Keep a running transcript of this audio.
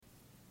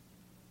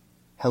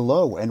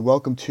Hello and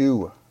welcome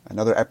to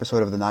another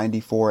episode of the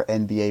 94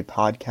 NBA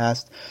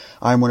podcast.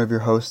 I'm one of your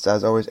hosts,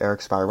 as always,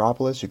 Eric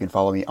Spyropoulos. You can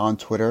follow me on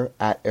Twitter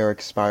at Eric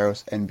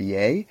Spyros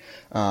NBA.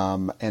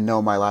 And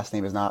no, my last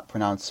name is not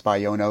pronounced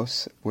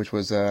Spyonos, which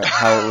was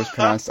how it was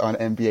pronounced on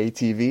NBA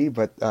TV.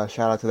 But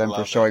shout out to them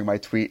for showing my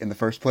tweet in the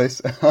first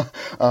place.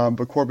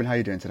 But Corbin, how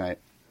you doing tonight?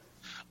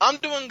 I'm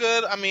doing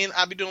good. I mean,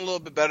 I'd be doing a little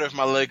bit better if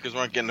my Lakers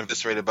weren't getting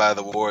eviscerated by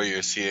the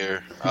Warriors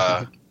here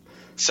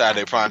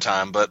Saturday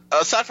primetime. But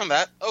aside from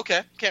that,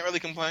 okay. Can't really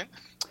complain.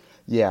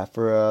 Yeah,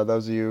 for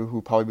those of you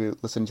who probably be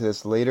listening to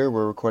this later,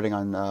 we're recording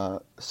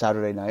on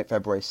Saturday night,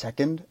 February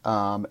 2nd.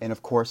 And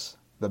of course,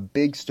 the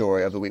big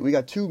story of the week. We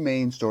got two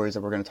main stories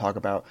that we're going to talk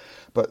about,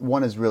 but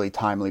one is really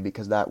timely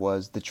because that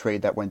was the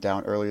trade that went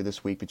down earlier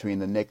this week between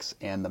the Knicks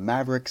and the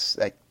Mavericks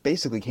that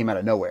basically came out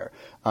of nowhere.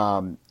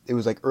 It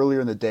was like earlier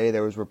in the day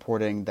there was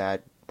reporting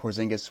that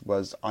Porzingis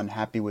was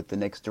unhappy with the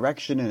Knicks'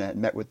 direction and had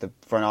met with the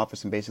front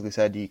office and basically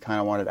said he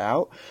kind of wanted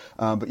out.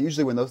 But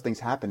usually when those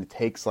things happen, it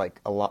takes like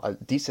a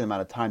decent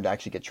amount of time to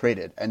actually get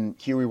traded. And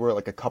here we were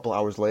like a couple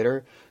hours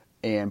later,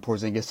 and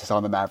Porzingis is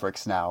on the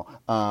Mavericks now.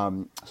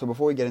 So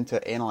before we get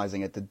into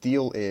analyzing it, the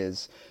deal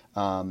is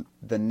the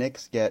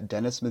Knicks get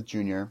Dennis Smith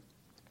Jr.,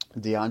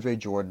 DeAndre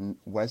Jordan,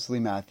 Wesley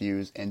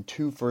Matthews, and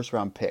 2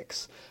 first-round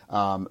picks.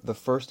 The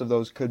first of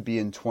those could be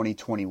in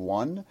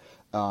 2021,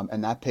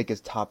 and that pick is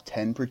top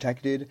 10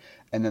 protected.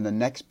 And then the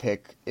next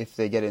pick, if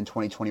they get it in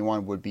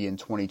 2021, would be in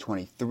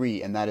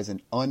 2023, and that is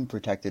an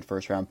unprotected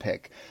first-round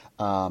pick.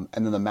 And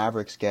then the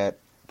Mavericks get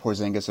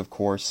Porzingis, of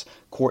course,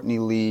 Courtney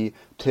Lee,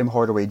 Tim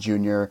Hardaway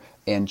Jr.,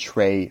 and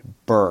Trey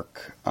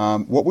Burke.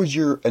 What was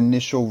your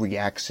initial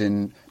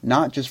reaction,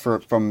 not just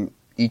from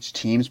each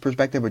team's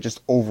perspective, but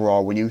just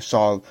overall when you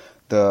saw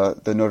the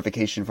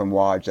notification from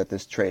Woj that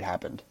this trade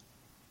happened?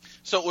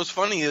 So what's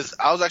funny is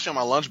I was actually on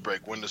my lunch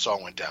break when this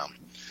all went down.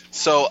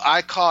 So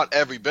I caught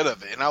every bit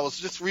of it, and I was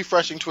just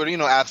refreshing Twitter,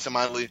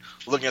 absentmindedly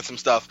looking at some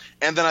stuff.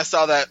 And then I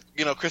saw that,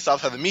 Kristaps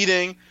had the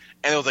meeting,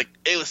 and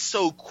it was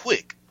so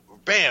quick.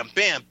 Bam,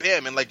 bam,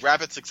 bam, in like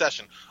rapid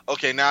succession.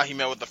 Okay, now he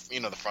met with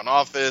the front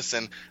office,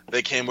 and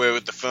they came away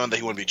with the feeling that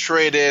he wouldn't be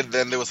traded.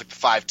 Then there was like the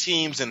 5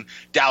 teams, and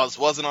Dallas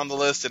wasn't on the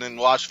list. And in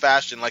Woj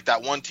fashion, like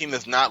that one team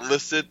that's not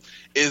listed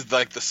is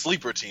like the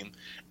sleeper team.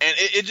 And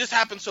it just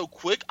happened so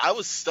quick. I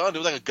was stunned. It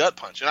was like a gut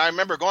punch. And I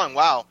remember going,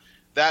 "Wow,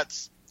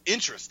 that's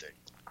interesting."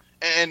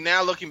 And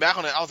now looking back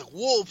on it, I was like,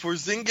 "Whoa,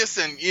 Porzingis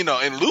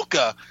and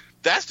Luka,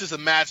 that's just a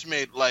match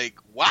made like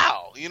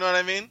wow." You know what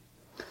I mean?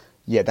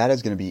 Yeah, that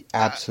is going to be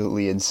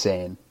absolutely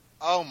insane.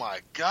 Oh my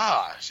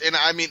gosh. And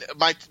I mean,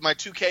 my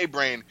 2K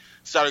brain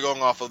started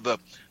going off of the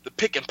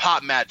pick and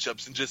pop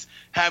matchups and just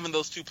having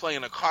those two play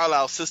in a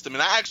Carlisle system.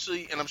 And I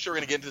actually, and I'm sure we're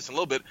going to get into this in a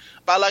little bit,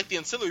 but I like the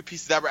ancillary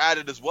pieces that were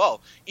added as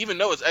well, even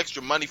though it's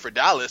extra money for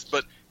Dallas.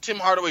 But Tim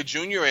Hardaway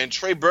Jr. and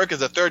Trey Burke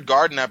as a third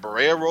guard in that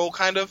Barea role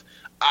kind of,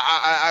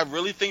 I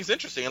really think is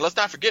interesting. And let's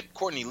not forget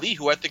Courtney Lee,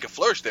 who I think could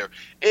flourish there.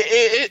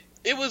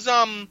 It was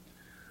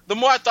the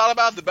more I thought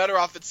about it, the better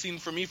off it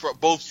seemed for me for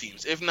both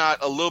teams, if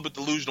not a little bit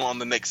delusional on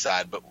the Knicks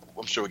side, but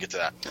I'm sure we'll get to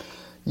that.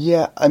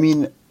 Yeah, I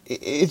mean, I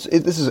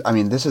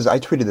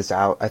tweeted this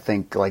out, I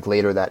think, like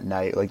later that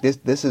night. Like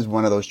this is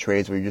one of those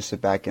trades where you just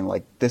sit back and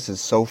like, this is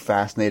so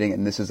fascinating,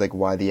 and this is like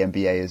why the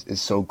NBA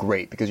is so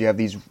great, because you have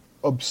these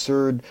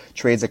absurd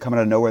trades that come out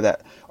of nowhere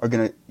that are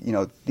going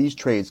to, these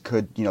trades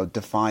could,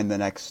 define the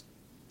next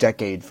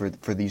decade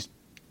for these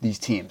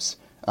teams.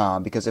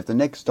 Because if the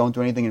Knicks don't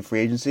do anything in free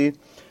agency,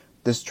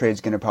 this trade's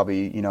going to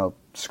probably,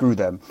 screw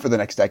them for the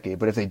next decade.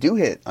 But if they do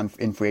hit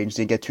in free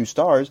agency and get 2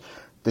 stars,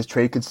 this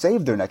trade could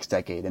save their next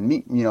decade.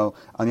 And,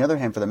 on the other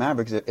hand, for the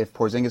Mavericks, if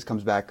Porzingis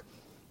comes back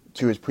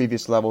to his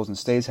previous levels and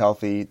stays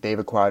healthy, they've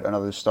acquired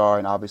another star.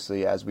 And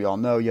obviously, as we all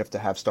know, you have to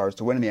have stars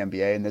to win in the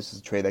NBA. And this is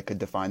a trade that could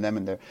define them.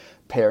 And they're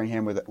pairing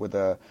him with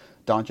a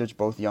Doncic,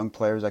 both young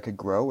players that could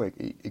grow.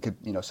 It could,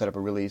 set up a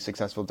really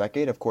successful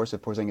decade. Of course,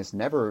 if Porzingis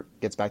never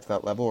gets back to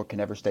that level or can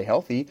never stay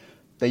healthy,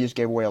 they just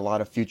gave away a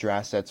lot of future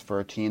assets for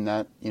a team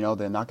that, they're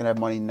not going to have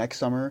money next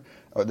summer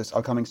or this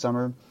upcoming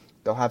summer.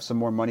 They'll have some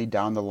more money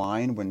down the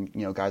line when,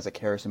 guys like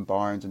Harrison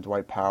Barnes and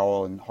Dwight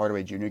Powell and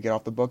Hardaway Jr. get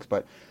off the books.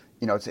 But,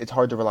 it's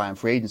hard to rely on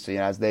free agency.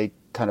 And as they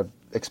kind of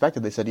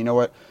expected, they said,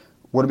 what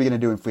are we going to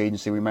do in free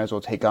agency? We might as well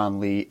take on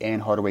Lee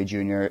and Hardaway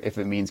Jr. if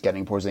it means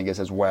getting Porzingis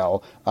as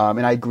well.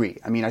 And I agree.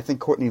 I mean, I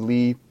think Courtney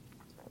Lee,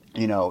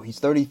 he's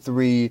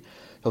 33.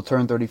 He'll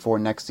turn 34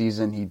 next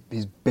season.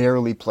 He's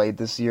barely played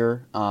this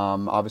year.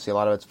 Obviously, a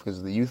lot of it's because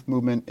of the youth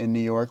movement in New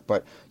York,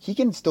 but he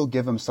can still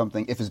give him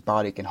something if his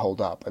body can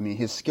hold up. I mean,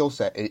 his skill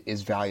set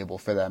is valuable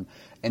for them.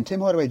 And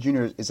Tim Hardaway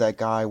Jr. is that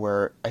guy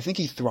where I think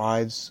he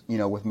thrives,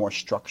 with more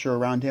structure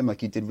around him.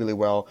 Like he did really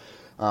well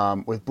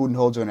with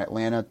Budenholzer in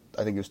Atlanta.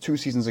 I think it was 2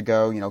 seasons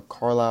ago.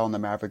 Carlisle and the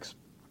Mavericks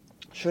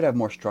should have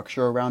more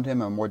structure around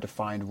him, a more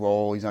defined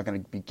role. He's not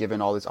going to be given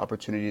all this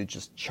opportunity to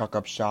just chuck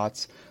up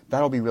shots.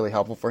 That'll be really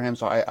helpful for him.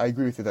 So I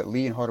agree with you that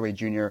Lee and Hardaway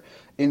Jr.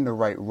 in the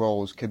right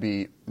roles could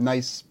be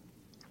nice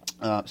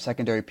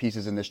secondary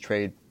pieces in this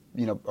trade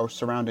or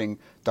surrounding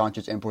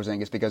Doncic and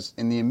Porzingis, because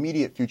in the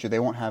immediate future they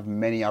won't have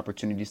many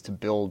opportunities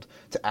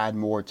to add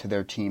more to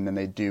their team than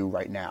they do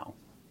right now.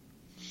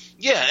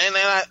 Yeah, and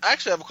I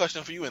actually have a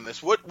question for you in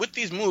this. With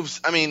these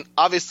moves, I mean,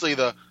 obviously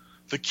the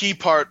key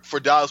part for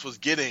Dallas was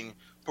getting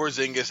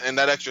Porzingis, and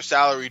that extra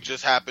salary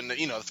just happened to,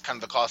 it's kind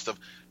of the cost of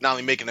not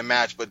only making a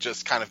match, but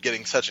just kind of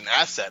getting such an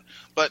asset.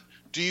 But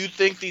do you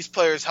think these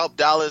players help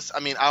Dallas?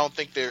 I mean, I don't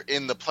think they're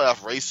in the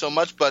playoff race so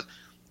much, but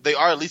they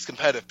are at least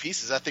competitive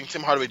pieces. I think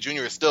Tim Hardaway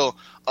Jr. is still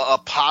a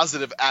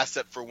positive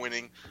asset for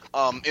winning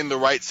in the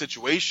right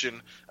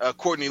situation.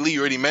 Courtney Lee, you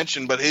already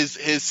mentioned, but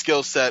his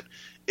skill set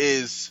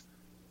is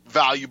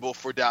valuable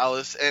for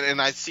Dallas.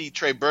 And I see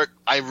Trey Burke,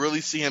 I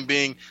really see him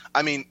being,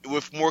 I mean,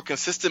 with more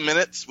consistent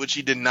minutes, which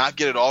he did not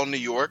get at all in New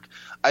York.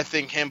 I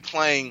think him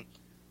playing,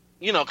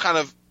 kind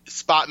of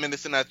spot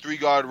minutes in that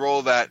 3-guard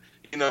role that,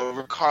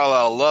 Rick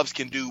Carlisle loves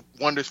can do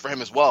wonders for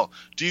him as well.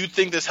 Do you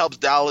think this helps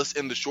Dallas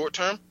in the short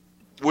term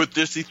with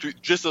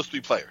just those 3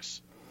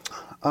 players?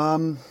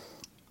 I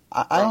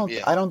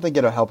don't think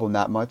it'll help him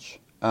that much.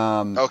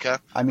 Okay.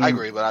 I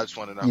agree, but I just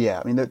want to know.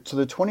 Yeah, I mean, so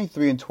they're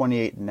 23 and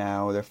 28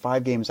 now. They're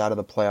 5 games out of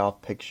the playoff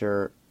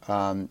picture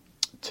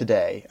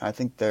today. I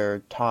think they're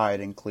tied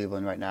in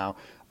Cleveland right now,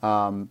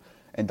 and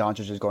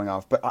Doncic is going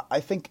off. But I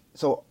think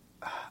so.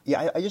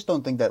 Yeah, I just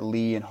don't think that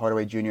Lee and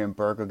Hardaway Jr. and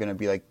Burke are going to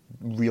be like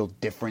real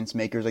difference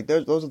makers. Like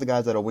those are the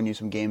guys that'll win you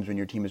some games when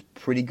your team is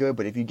pretty good.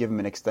 But if you give them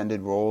an extended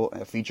role,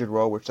 a featured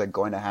role, which they're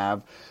going to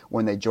have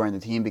when they join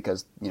the team,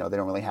 because they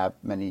don't really have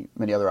many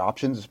other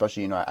options,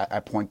 especially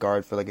at point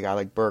guard for like a guy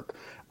like Burke,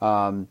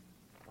 and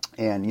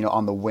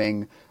on the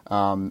wing.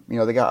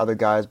 They got other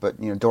guys,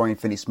 but Dorian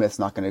Finney-Smith's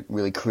not going to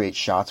really create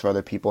shots for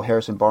other people.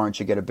 Harrison Barnes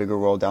should get a bigger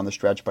role down the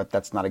stretch, but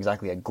that's not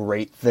exactly a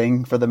great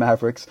thing for the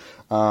Mavericks.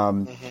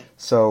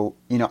 So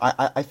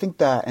I think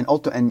that,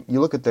 and you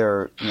look at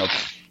their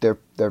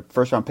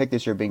first round pick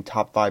this year being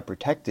top 5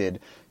 protected.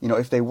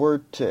 If they were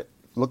to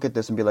look at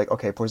this and be like,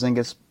 okay,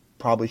 Porzingis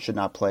probably should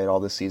not play at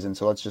all this season,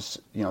 so let's just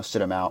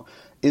sit him out.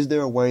 Is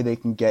there a way they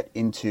can get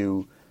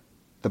into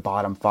the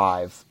bottom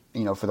 5,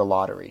 for the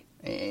lottery?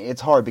 It's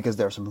hard because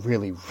there are some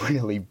really,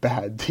 really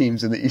bad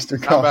teams in the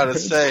Eastern Conference. I'm about to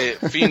say,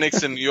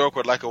 Phoenix and New York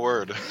would like a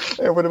word.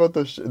 Hey, what about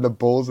the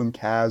Bulls and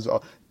Cavs?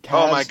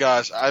 Oh my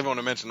gosh, I want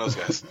to mention those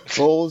guys.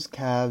 Bulls,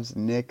 Cavs,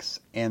 Knicks,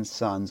 and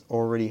Suns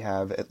already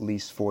have at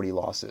least 40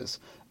 losses,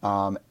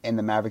 and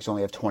the Mavericks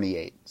only have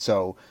 28.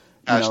 So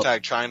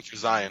Hashtag trying for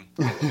Zion.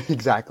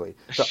 Exactly.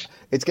 So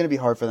it's going to be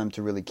hard for them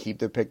to really keep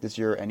their pick this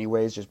year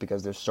anyways, just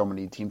because there's so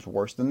many teams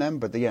worse than them.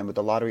 But again, with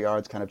the lottery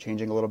odds kind of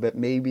changing a little bit,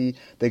 maybe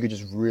they could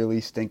just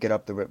really stink it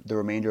up the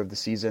remainder of the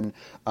season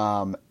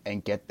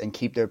and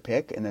keep their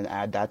pick and then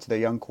add that to their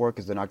young core,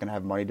 because they're not going to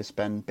have money to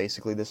spend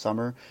basically this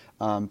summer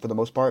for the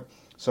most part.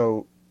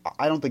 So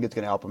I don't think it's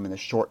going to help them in the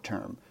short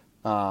term.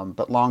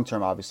 But long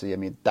term, obviously, I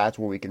mean, that's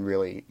where we can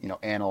really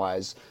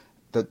analyze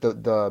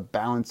the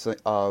balance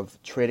of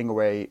trading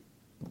away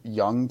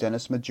young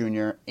Dennis Smith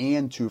Jr.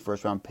 and 2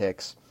 first-round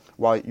picks,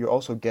 while you're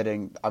also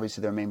getting,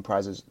 obviously, their main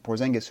prizes.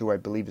 Porzingis, who I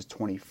believe is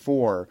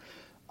 24,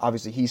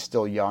 obviously he's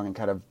still young and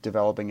kind of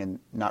developing and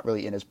not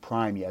really in his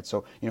prime yet.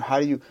 So,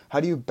 how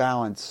do you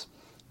balance,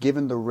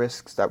 given the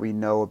risks that we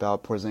know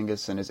about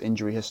Porzingis and his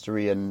injury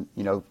history and,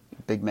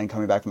 big men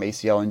coming back from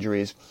ACL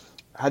injuries,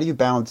 how do you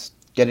balance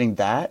getting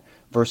that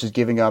versus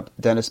giving up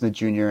Dennis Smith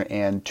Jr.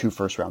 and 2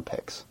 first-round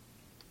picks?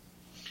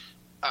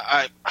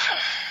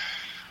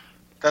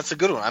 That's a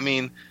good one. I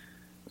mean,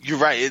 you're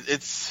right.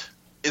 It's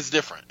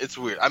different. It's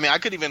weird. I mean,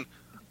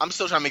 I'm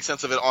still trying to make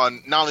sense of it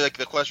on not only like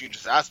the question you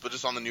just asked, but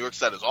just on the New York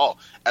side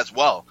as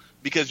well.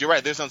 Because you're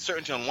right. There's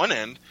uncertainty on one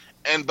end,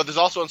 but there's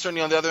also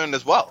uncertainty on the other end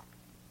as well.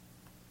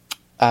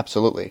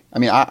 Absolutely. I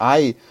mean,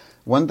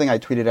 one thing I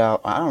tweeted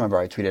out, I don't remember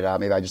I tweeted out,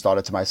 maybe I just thought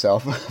it to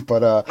myself,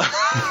 but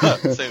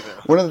Same here.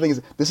 One of the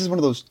things, this is one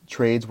of those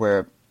trades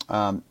where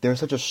there's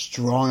such a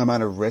strong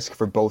amount of risk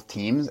for both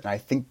teams, and I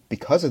think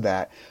because of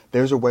that,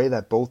 there's a way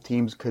that both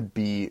teams could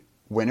be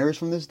winners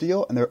from this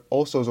deal, and there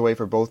also is a way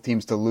for both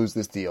teams to lose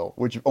this deal,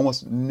 which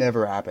almost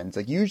never happens.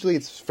 Like, usually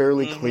it's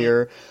fairly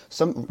clear.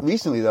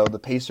 Recently, though, the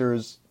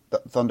Pacers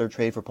Thunder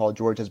trade for Paul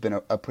George has been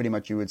a pretty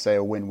much, you would say,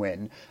 a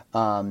win-win.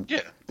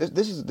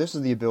 This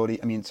is the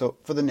ability. I mean, so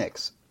for the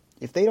Knicks,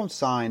 if they don't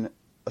sign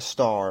a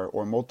star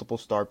or multiple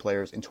star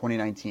players in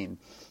 2019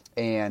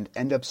 and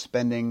end up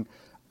spending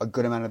a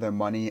good amount of their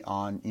money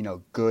on,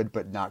 good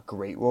but not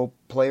great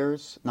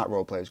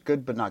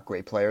good but not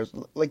great players.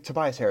 Like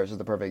Tobias Harris is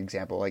the perfect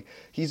example. Like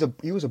he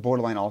was a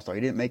borderline all-star.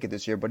 He didn't make it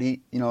this year, but a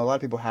lot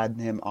of people had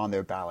him on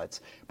their ballots.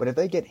 But if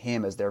they get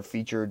him as their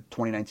featured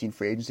 2019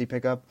 free agency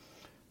pickup,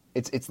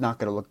 it's not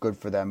going to look good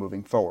for them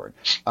moving forward.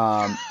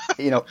 I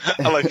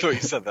like the way you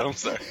said that. I'm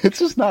sorry. It's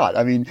just not.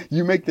 I mean,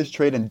 you make this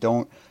trade and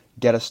don't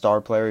get a star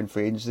player in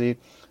free agency,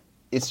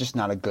 it's just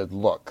not a good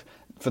look.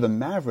 For the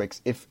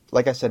Mavericks, if,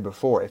 like I said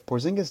before, if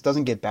Porzingis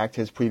doesn't get back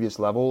to his previous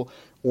level,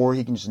 or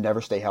he can just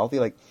never stay healthy,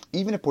 like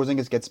even if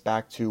Porzingis gets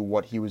back to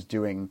what he was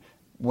doing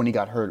when he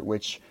got hurt,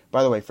 which,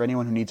 by the way, for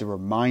anyone who needs a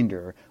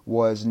reminder,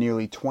 was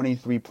nearly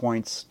 23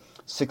 points,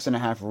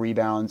 6.5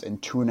 rebounds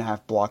and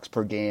 2.5 blocks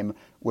per game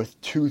with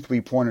 2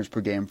 3-pointers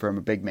per game from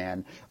a big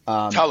man.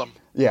 Tell him.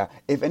 Yeah,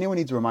 if anyone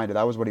needs a reminder,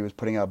 that was what he was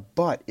putting up.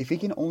 But if he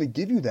can only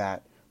give you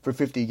that for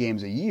 50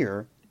 games a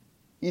year,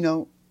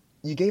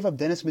 you gave up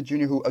Dennis Smith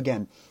Jr., who,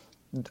 again,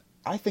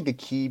 I think a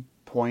key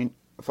point,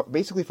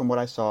 basically from what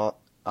I saw,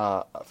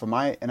 from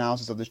my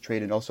analysis of this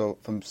trade and also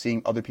from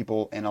seeing other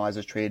people analyze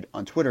this trade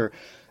on Twitter,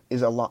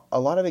 is a lot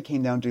of it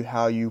came down to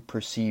how you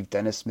perceive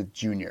Dennis Smith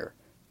Jr.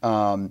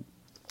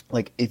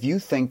 Like, if you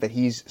think that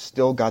he's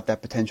still got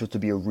that potential to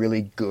be a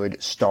really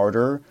good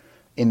starter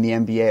in the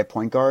NBA at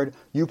point guard,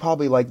 you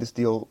probably like this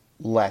deal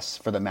less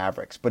for the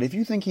Mavericks. But if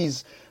you think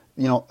he's,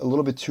 a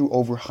little bit too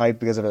overhyped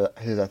because of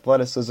his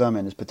athleticism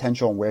and his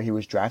potential and where he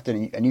was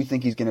drafted, and you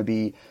think he's going to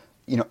be,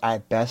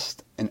 at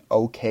best an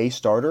okay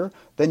starter,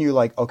 then you're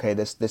like, okay,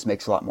 this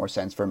makes a lot more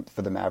sense for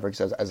the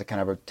Mavericks as a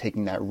kind of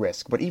taking that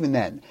risk. But even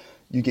then,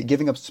 you get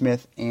giving up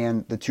Smith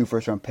and the 2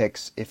 first-round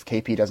picks if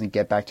KP doesn't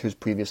get back to his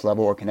previous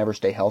level or can never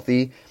stay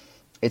healthy.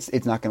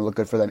 It's not going to look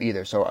good for them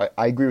either. So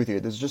I agree with you.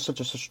 There's just such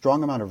a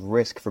strong amount of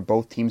risk for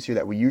both teams here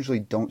that we usually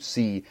don't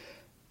see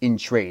in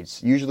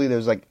trades. Usually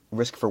there's like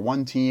risk for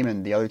one team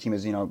and the other team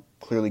is,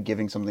 clearly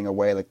giving something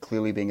away, like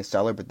clearly being a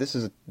seller. But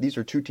these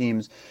are two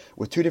teams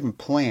with two different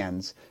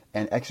plans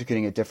and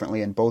executing it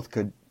differently, and both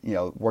could,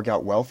 work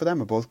out well for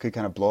them, or both could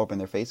kind of blow up in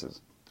their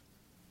faces.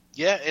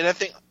 Yeah, and I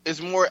think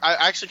it's more.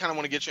 I actually kind of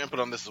want to get your input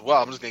on this as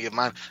well. I'm just going to give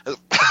mine.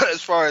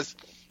 As far as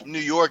New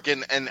York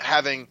and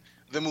having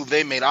the move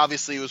they made,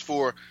 obviously it was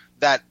for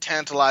that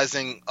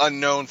tantalizing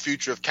unknown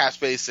future of cap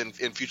space and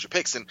future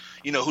picks. And,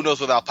 who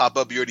knows what that'll pop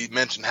up. You already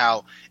mentioned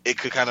how it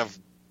could kind of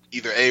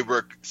either A,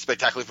 work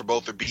spectacularly for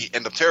both, or B,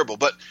 end up terrible.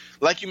 But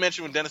like you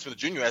mentioned with Dennis Smith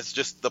Jr. as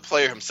just the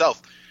player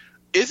himself,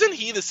 isn't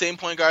he the same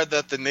point guard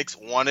that the Knicks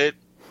wanted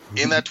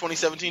in that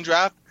 2017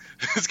 draft?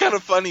 It's kind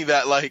of funny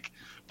that, like,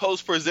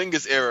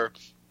 post-Porzingis era,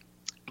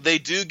 they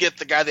do get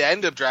the guy they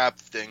end up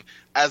drafting,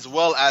 as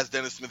well as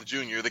Dennis Smith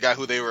Jr., the guy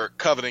who they were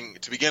coveting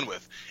to begin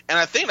with. And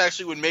I think it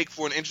actually would make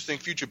for an interesting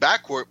future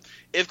backcourt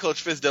if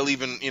Coach Fizdale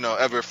even,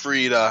 ever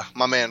freed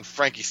my man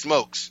Frankie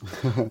Smokes.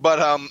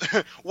 But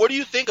what do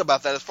you think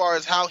about that as far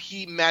as how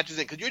he matches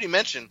in? Because you already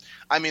mentioned,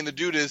 the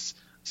dude is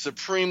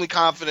supremely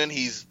confident.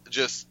 He's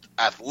just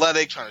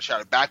athletic, trying to shout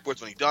at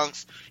backboards when he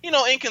dunks.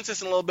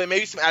 Inconsistent a little bit,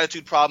 maybe some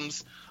attitude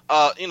problems.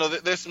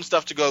 There's some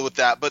stuff to go with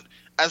that. But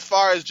as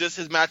far as just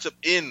his matchup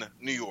in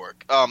New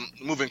York,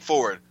 moving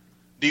forward,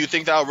 do you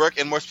think that'll work?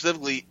 And more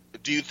specifically,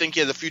 do you think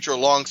he has a future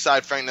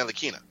alongside Frank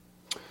Ntilikina?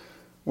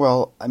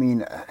 Well,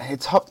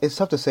 it's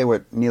tough to say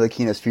what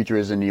Ntilikina's future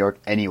is in New York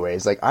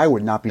anyways. Like, I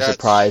would not be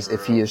surprised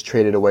if he is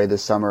traded away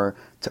this summer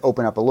to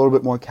open up a little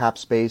bit more cap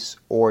space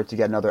or to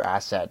get another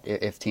asset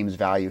if teams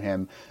value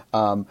him.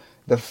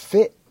 The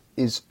fit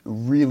is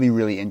really,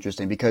 really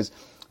interesting because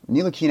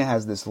Ntilikina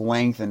has this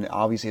length and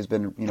obviously has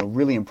been,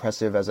 really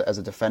impressive as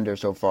a defender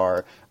so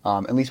far,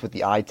 at least with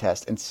the eye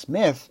test. And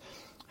Smith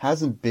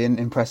hasn't been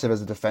impressive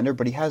as a defender,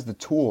 but he has the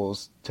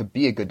tools to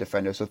be a good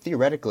defender. So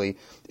theoretically,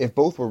 if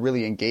both were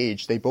really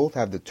engaged, they both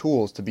have the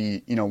tools to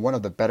be, one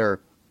of the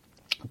better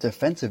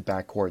defensive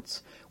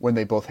backcourts when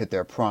they both hit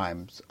their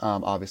primes.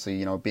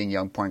 Obviously, being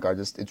young point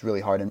guards, it's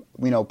really hard. And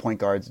we know point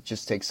guards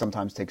just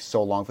sometimes takes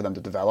so long for them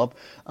to develop.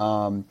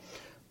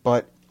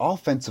 But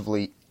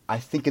offensively, I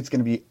think it's going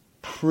to be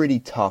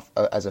pretty tough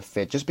as a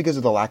fit just because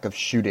of the lack of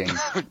shooting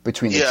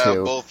between the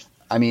two. Both.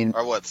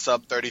 Are what,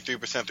 sub 33%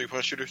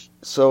 3-point shooters?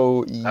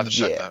 So,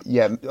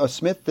 yeah.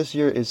 Smith this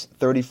year is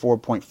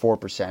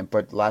 34.4%,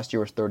 but last year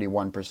was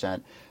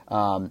 31%.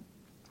 And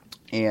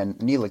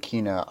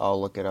Ntilikina, I'll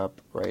look it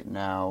up right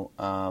now.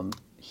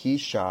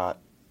 He's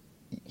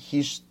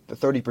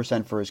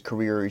 30% for his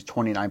career. He's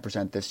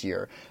 29% this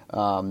year.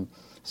 So,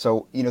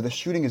 the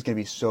shooting is going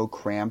to be so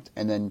cramped,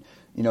 and then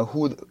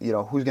who's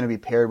going to be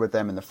paired with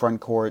them in the front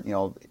court.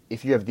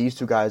 If you have these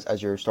two guys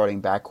as your starting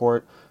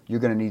backcourt, you're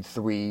going to need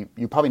three.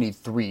 You probably need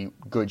 3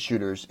 good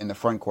shooters in the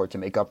front court to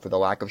make up for the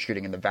lack of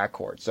shooting in the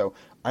backcourt. So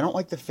I don't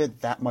like the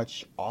fit that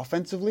much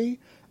offensively.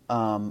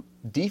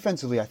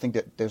 Defensively, I think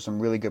that there's some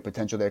really good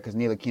potential there because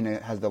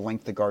Ntilikina has the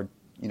length to guard,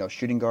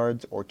 shooting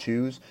guards or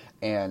twos,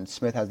 and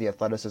Smith has the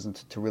athleticism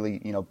to really,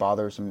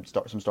 bother some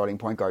starting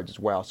point guards as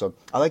well. So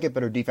I like it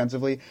better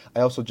defensively.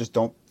 I also just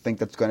don't think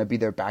that's going to be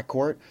their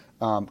backcourt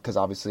because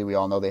obviously we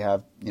all know they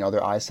have,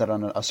 their eyes set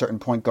on a certain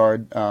point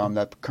guard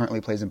that currently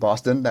plays in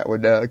Boston that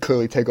would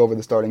clearly take over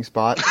the starting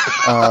spot.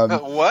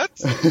 What?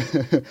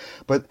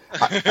 But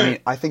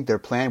I think their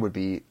plan would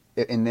be,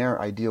 in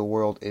their ideal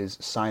world, is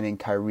signing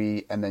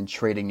Kyrie and then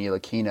trading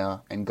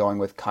Ntilikina and going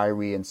with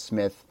Kyrie and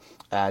Smith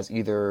as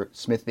either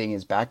Smith being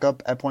his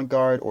backup at point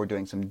guard or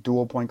doing some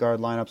dual point guard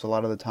lineups a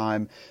lot of the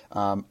time.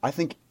 I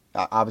think,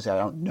 obviously I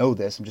don't know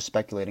this, I'm just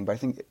speculating, but I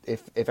think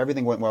if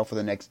everything went well for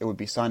the Knicks, it would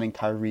be signing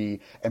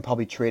Kyrie and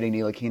probably trading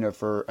Ntilikina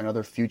for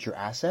another future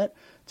asset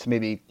to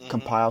maybe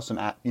compile some,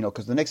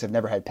 because the Knicks have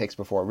never had picks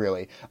before,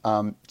 really.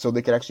 So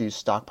they could actually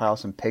stockpile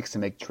some picks to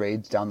make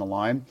trades down the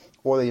line,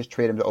 or they just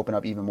trade them to open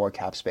up even more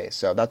cap space.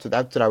 So that's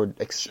what I would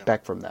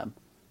expect from them.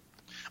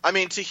 I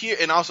mean, to hear,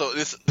 and also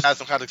this adds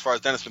some context as far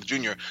as Dennis Smith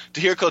Jr.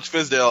 To hear Coach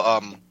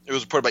Fizdale, it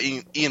was reported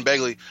by Ian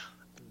Begley.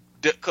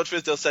 Coach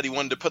Fizdale said he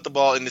wanted to put the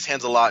ball in his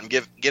hands a lot and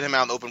get him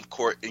out in the open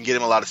court and get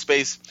him a lot of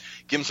space,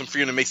 give him some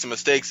freedom to make some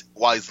mistakes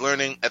while he's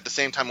learning. At the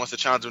same time, wants to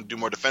challenge him to do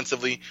more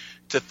defensively,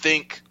 to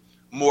think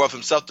more of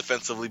himself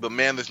defensively. But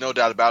man, there's no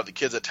doubt about it. The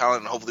kid's a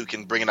talent, and hopefully we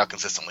can bring it out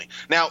consistently.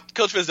 Now,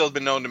 Coach Fizdale has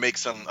been known to make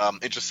some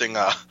interesting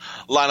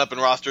lineup and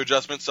roster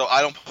adjustments, so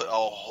I don't put a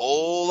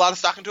whole lot of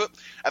stock into it.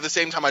 At the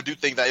same time, I do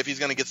think that if he's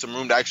going to get some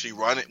room to actually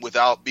run it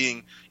without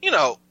being,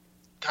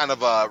 kind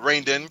of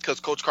reined in,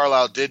 because Coach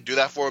Carlisle did do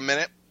that for a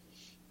minute,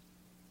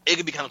 it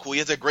could be kind of cool. He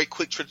has a great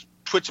quick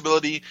twitch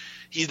ability.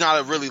 He's not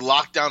a really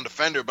lockdown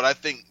defender, but I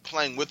think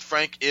playing with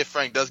Frank, if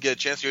Frank does get a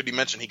chance, you already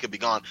mentioned he could be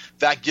gone.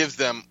 That gives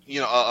them,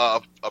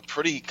 a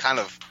pretty kind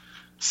of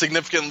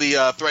significantly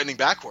threatening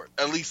backcourt,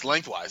 at least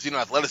lengthwise,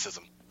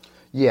 athleticism.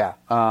 Yeah,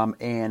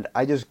 and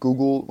I just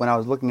Googled, when I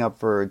was looking up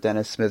for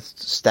Dennis Smith's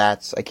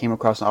stats, I came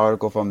across an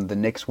article from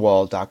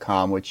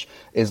thenixwall.com, which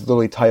is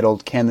literally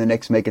titled, "Can the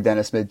Knicks Make a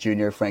Dennis Smith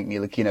Jr., Frank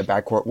Ntilikina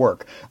Backcourt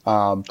Work?"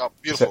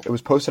 Beautiful. So it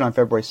was posted on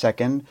February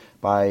 2nd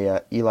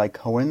by Eli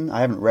Cohen.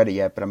 I haven't read it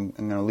yet, but I'm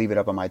going to leave it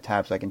up on my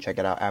tab so I can check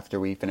it out after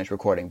we finish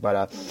recording. But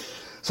I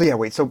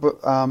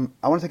want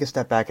to take a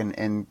step back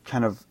and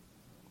kind of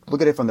look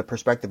at it from the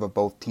perspective of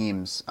both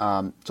teams.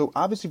 So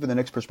obviously, for the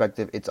Knicks'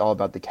 perspective, it's all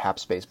about the cap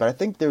space. But I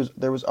think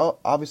there was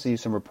obviously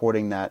some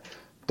reporting that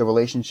the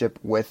relationship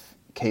with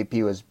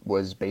KP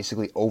was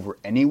basically over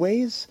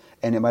anyways,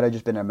 and it might have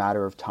just been a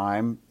matter of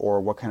time or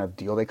what kind of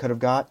deal they could have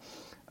got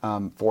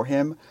for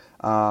him.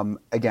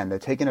 Again, they're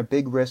taking a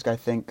big risk, I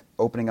think,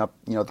 opening up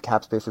the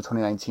cap space for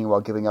 2019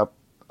 while giving up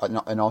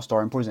an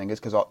all-star in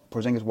Porzingis, because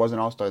Porzingis was an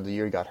all-star the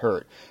year he got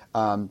hurt.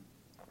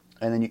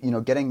 And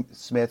then, getting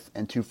Smith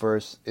and 2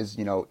 firsts is,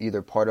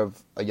 either part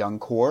of a young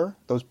core,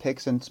 those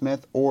picks in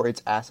Smith, or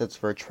it's assets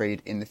for a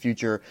trade in the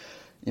future.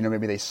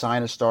 Maybe they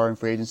sign a star in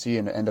free agency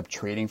and end up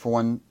trading for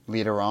one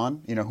later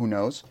on. Who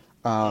knows?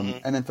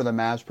 And then for the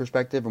Mavs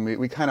perspective, and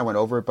we kind of went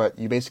over it, but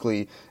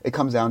it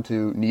comes down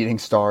to needing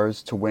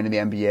stars to win in the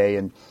NBA.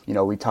 And,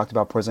 we talked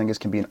about Porzingis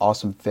can be an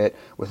awesome fit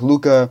with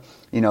Luka.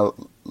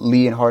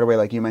 Lee and Hardaway,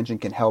 like you mentioned,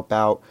 can help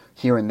out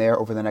here and there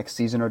over the next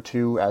season or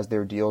two as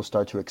their deals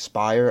start to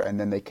expire, and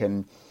then they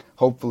can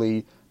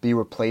hopefully be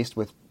replaced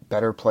with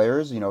better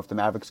players, if the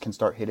Mavericks can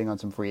start hitting on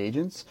some free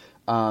agents.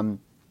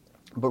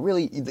 But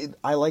really,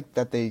 I like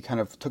that they kind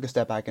of took a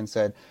step back and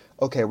said,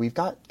 okay, we've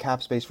got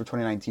cap space for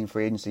 2019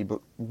 free agency,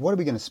 but what are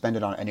we going to spend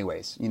it on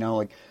anyways?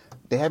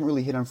 They haven't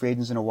really hit on free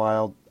agents in a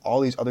while. All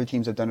these other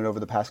teams have done it over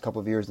the past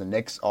couple of years. The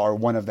Knicks are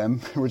one of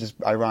them, which is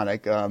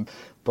ironic.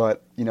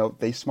 But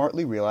they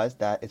smartly realized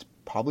that it's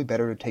probably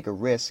better to take a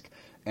risk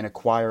and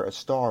acquire a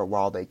star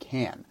while they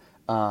can.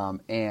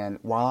 And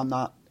while I'm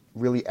not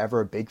really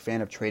ever a big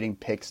fan of trading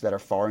picks that are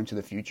far into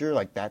the future,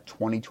 like that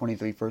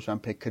 2023 first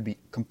round pick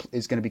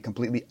is going to be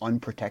completely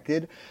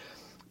unprotected.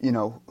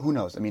 Who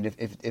knows? I mean,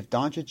 if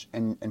Doncic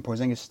and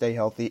Porzingis stay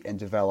healthy and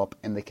develop,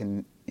 and they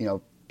can,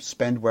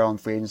 spend well in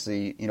free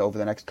agency, over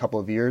the next couple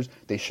of years,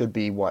 they should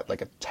be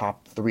like a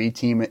top 3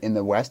 team in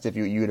the West, if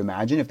you would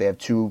imagine, if they have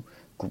 2,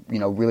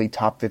 really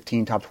top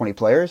 15, top 20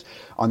 players.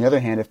 On the other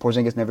hand, if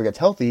Porzingis never gets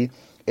healthy,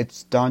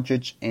 it's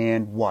Doncic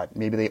and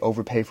maybe they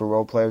overpay for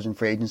role players in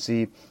free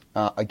agency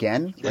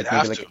again.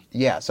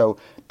 Yeah, so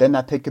then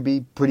that pick could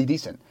be pretty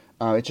decent.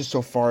 It's just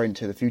so far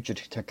into the future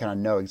to kind of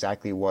know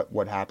exactly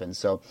what happens.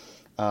 So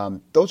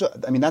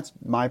that's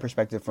my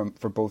perspective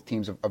for both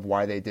teams of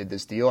why they did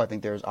this deal. I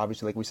think there's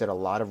obviously, like we said, a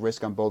lot of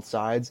risk on both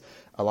sides,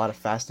 a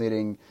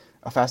fascinating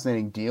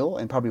deal,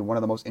 and probably one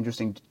of the most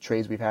interesting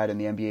trades we've had in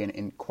the NBA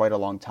in quite a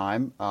long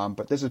time.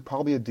 But this is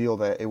probably a deal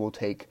that it will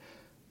take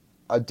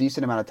a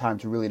decent amount of time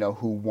to really know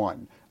who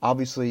won.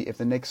 Obviously, if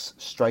the Knicks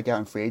strike out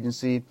in free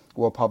agency,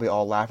 we'll probably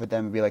all laugh at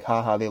them and be like,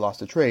 haha, they lost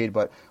the trade.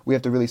 But we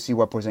have to really see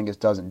what Porzingis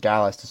does in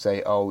Dallas to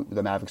say, oh,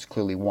 the Mavericks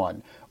clearly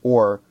won.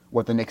 Or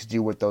what the Knicks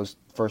do with those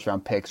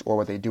first-round picks, or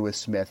what they do with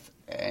Smith,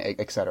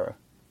 etc.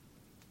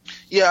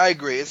 Yeah, I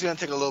agree. It's going to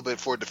take a little bit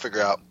for it to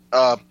figure out.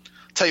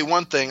 Tell you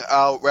one thing,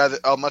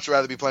 I'll much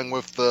rather be playing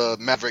with the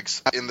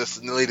Mavericks in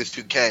this latest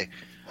 2K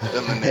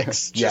than the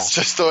Knicks.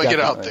 Just throwing it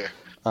out there.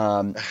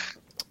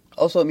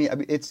 Also,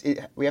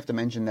 we have to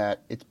mention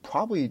that it's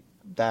probably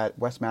that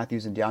Wes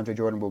Matthews and DeAndre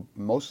Jordan will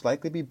most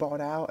likely be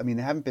bought out. I mean,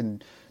 there haven't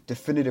been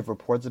definitive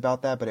reports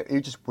about that, but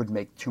it just would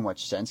make too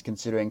much sense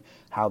considering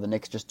how the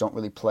Knicks just don't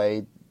really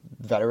play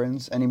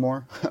veterans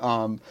anymore.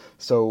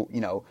 So,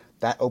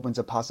 that opens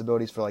up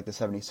possibilities for like the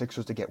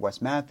 76ers to get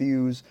Wes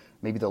Matthews,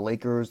 maybe the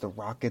Lakers, the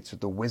Rockets,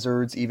 the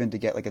Wizards even to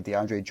get like a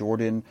DeAndre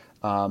Jordan.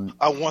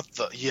 I want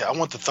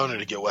the Thunder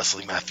to get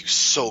Wesley Matthews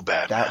so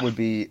bad. That would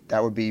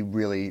be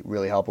really,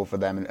 really helpful for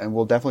them. And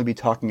we'll definitely be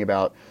talking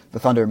about the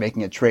Thunder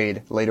making a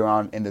trade later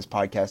on in this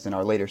podcast in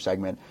our later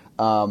segment.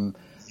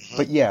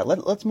 But yeah,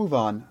 let's move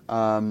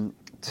on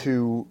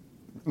to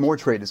more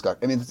trade discussion.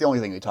 I mean, it's the only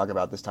thing we talk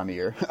about this time of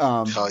year.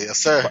 Yes,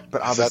 sir.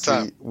 But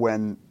obviously,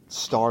 when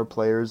star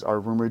players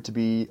are rumored to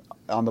be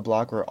on the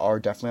block or are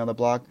definitely on the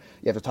block,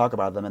 you have to talk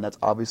about them, and that's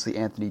obviously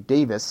Anthony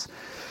Davis.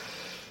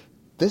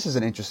 this is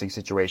an interesting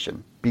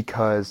situation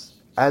because,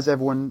 as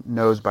everyone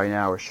knows by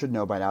now, or should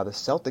know by now, the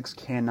Celtics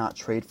cannot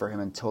trade for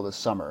him until the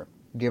summer,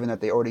 given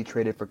that they already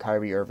traded for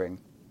Kyrie Irving,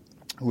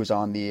 who was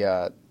on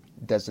the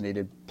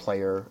designated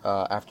player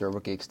after a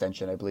rookie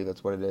extension. I believe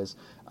that's what it is.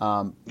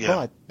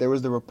 But there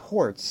was the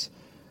reports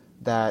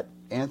that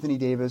Anthony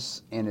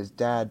Davis and his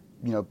dad,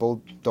 both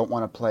don't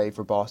want to play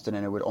for Boston,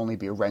 and it would only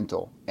be a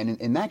rental. And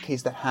in that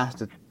case, that has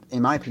to,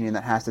 in my opinion,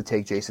 that has to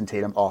take Jason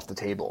Tatum off the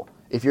table.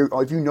 If you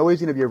know he's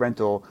going to be a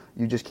rental,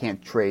 you just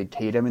can't trade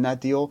Tatum in that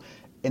deal.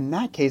 In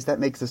that case, that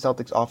makes the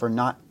Celtics offer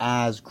not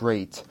as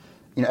great.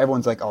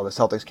 Everyone's like, oh, the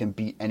Celtics can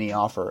beat any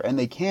offer. And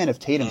they can if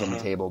Tatum's on the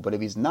table. But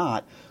if he's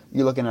not,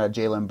 you're looking at a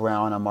Jaylen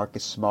Brown, a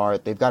Marcus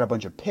Smart. They've got a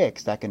bunch of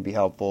picks that can be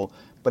helpful.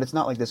 But it's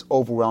not like this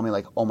overwhelming,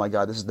 like, oh, my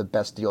God, this is the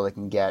best deal they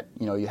can get.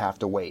 You have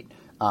to wait.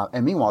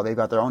 And meanwhile, they've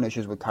got their own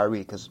issues with Kyrie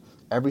because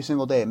every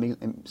single day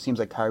it seems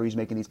like Kyrie's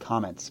making these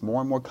comments,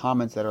 more and more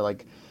comments that are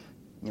like,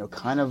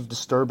 kind of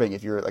disturbing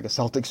if you're like a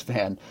Celtics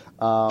fan.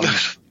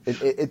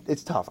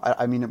 It's tough.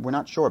 I mean, we're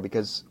not sure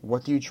because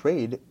what do you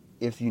trade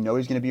if you know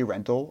he's going to be a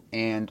rental,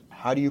 and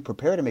how do you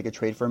prepare to make a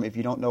trade for him if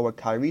you don't know what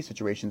Kyrie's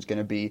situation is going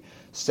to be?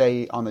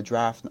 Say on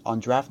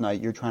draft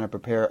night, you're trying to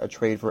prepare a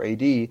trade for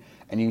AD,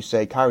 and you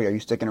say, Kyrie, are you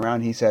sticking around?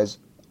 And he says,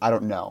 I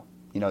don't know.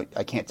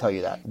 I can't tell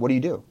you that. What do you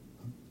do?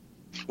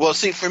 Well,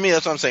 see, for me,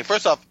 that's what I'm saying.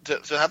 First off, to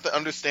have to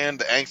understand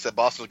the angst that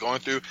Boston was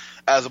going through,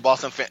 as a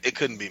Boston fan, it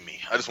couldn't be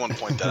me. I just want to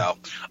point that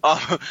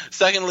out.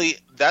 Secondly,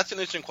 that's an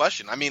interesting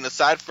question. I mean,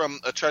 aside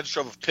from a treasure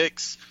trove of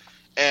picks,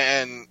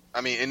 and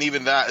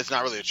even that, it's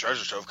not really a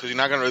treasure trove because you're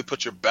not going to really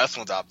put your best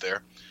ones out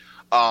there.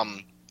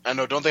 I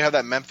know, don't they have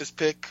that Memphis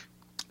pick?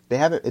 They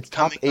have it. It's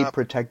top 8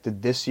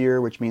 protected this year,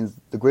 which means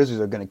the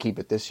Grizzlies are going to keep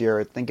it this year.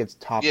 I think it's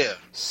top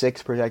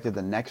 6 protected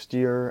the next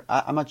year.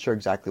 I'm not sure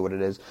exactly what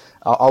it is.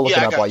 I'll look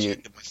it up while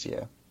you.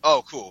 Yeah.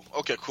 Oh, cool.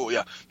 Okay, cool.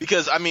 Yeah,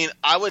 because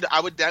I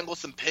would dangle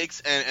some picks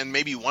and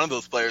maybe one of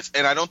those players,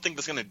 and I don't think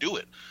that's going to do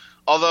it.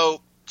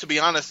 Although, to be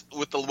honest,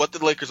 with what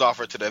the Lakers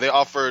offered today, they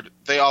offered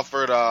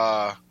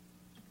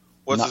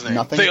what's his name?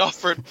 Nothing?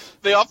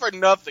 They offered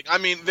nothing. I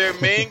mean, their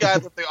main guy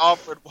that they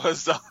offered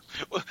was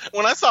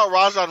when I saw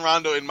Rajon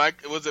Rondo and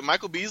was it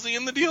Michael Beasley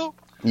in the deal?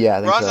 Yeah,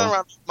 I think Rajon so.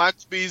 Rondo,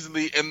 Michael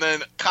Beasley, and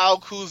then Kyle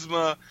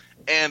Kuzma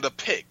and a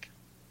pick.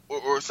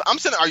 Or I'm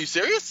saying, are you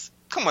serious?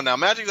 Come on now,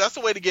 Magic. That's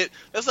the way to get.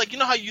 That's like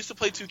how you used to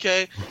play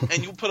 2K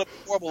and you put up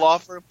a horrible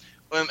offer.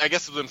 And I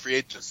guess it was in free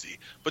agency,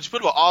 but you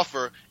put up an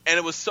offer, and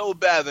it was so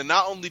bad that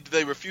not only did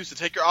they refuse to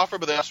take your offer,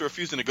 but they also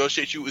refused to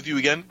negotiate with you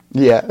again.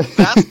 Yeah.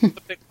 That's the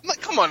thing. I'm like,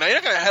 come on now, you're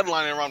not gonna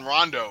headline it around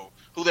Rondo,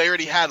 who they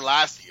already had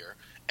last year,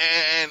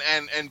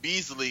 and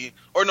Beasley,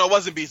 or no, it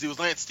wasn't Beasley, it was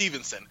Lance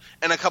Stevenson,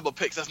 and a couple of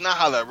picks. That's not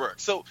how that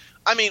works. So,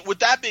 with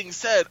that being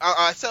said,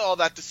 I said all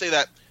that to say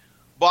that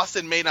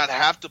Boston may not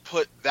have to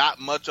put that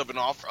much of an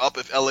offer up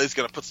if LA is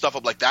going to put stuff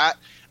up like that.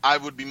 I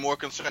would be more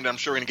concerned, I'm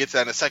sure we're going to get to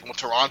that in a second, with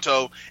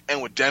Toronto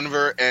and with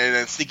Denver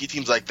and sneaky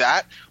teams like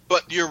that.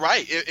 But you're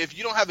right. If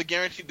you don't have a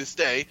guarantee to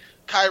stay,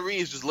 Kyrie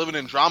is just living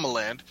in drama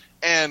land,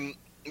 and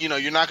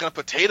you're not going to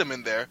put Tatum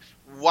in there.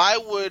 Why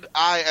would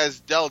I, as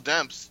Dell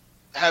Demps,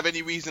 have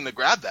any reason to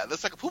grab that?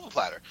 That's like a poo-poo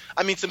platter.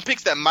 Some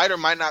picks that might or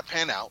might not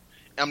pan out.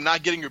 I'm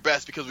not getting your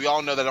best because we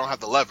all know that I don't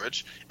have the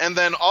leverage. And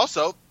then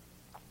also,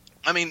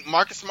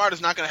 Marcus Smart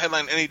is not going to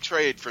headline any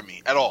trade for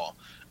me at all.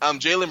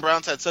 Jaylen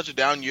Brown's had such a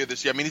down year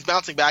this year. He's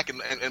bouncing back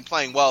and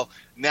playing well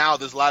now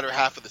this latter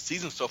half of the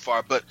season so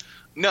far. But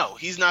no,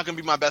 he's not going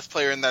to be my best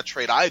player in that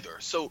trade either.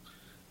 So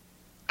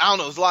I don't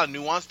know. There's a lot of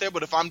nuance there.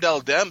 But if I'm Dell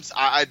Demps,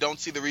 I don't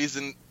see the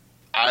reason.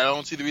 I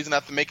don't see the reason I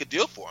have to make a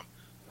deal for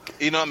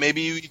him.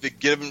 Maybe you either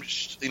give him,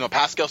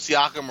 Pascal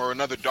Siakam or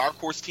another dark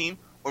horse team,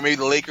 or maybe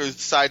the Lakers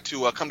decide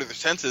to come to their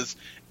senses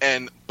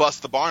and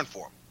bust the barn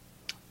for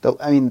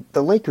him.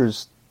 The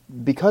Lakers,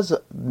 because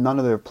none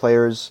of their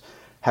players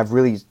have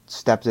really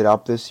stepped it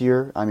up this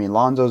year.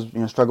 Lonzo's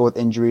struggled with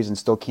injuries and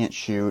still can't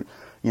shoot.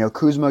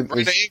 Kuzma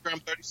Brandon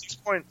Ingram, 36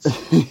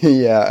 points.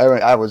 Yeah,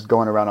 I was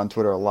going around on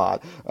Twitter a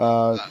lot.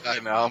 I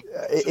know.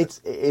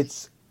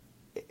 It's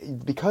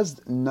because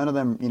none of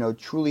them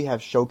truly have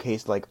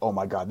showcased like, oh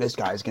my God, this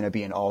guy is going to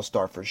be an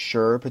all-star for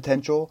sure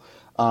potential.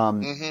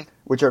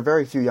 Which are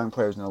very few young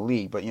players in the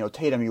league. But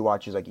Tatum, you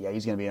watch, is like, yeah,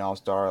 he's going to be an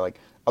all-star.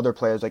 Like other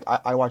players, like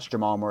I watched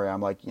Jamal Murray.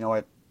 I'm like, you know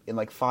what? In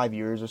like 5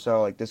 years or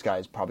so, like this guy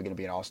is probably going to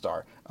be an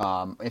all-star.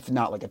 If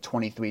not like a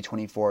 23,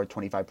 24,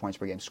 25 points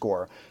per game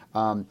scorer.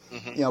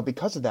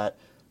 Because of that,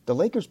 the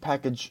Lakers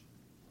package,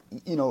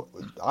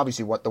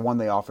 obviously the one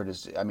they offered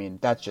is,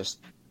 that's just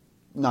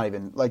not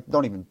even like,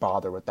 don't even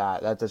bother with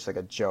that. That's just like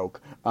a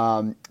joke.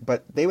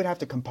 But they would have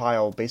to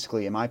compile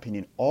basically, in my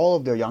opinion, all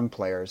of their young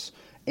players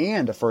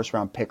and a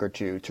first-round pick or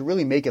two to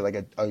really make it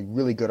like a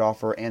really good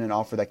offer and an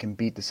offer that can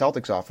beat the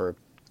Celtics offer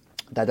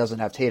that doesn't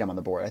have Tatum on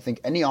the board. I think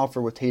any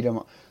offer with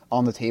Tatum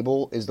on the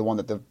table is the one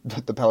that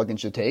the Pelicans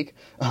should take,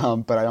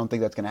 but I don't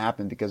think that's going to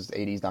happen because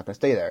AD is not going to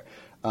stay there.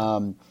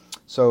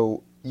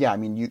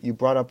 You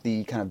brought up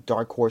the kind of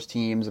dark horse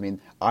teams.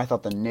 I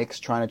thought the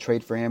Knicks trying to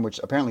trade for him, which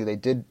apparently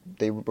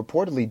they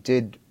reportedly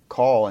did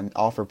call and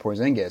offer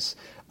Porzingis,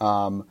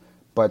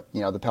 But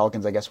the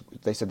Pelicans, I guess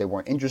they said they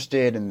weren't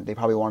interested, and they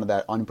probably wanted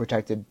that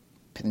unprotected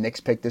Knicks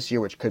pick this year,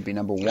 which could be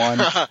number one.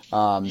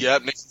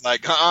 Yep, Knicks is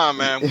like,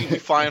 man, we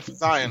flying for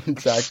Zion.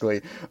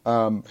 Exactly.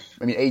 I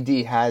mean,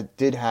 did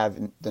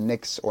have the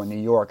Knicks, or New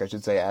York, I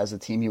should say, as a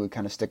team he would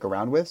kind of stick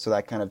around with, so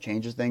that kind of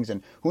changes things.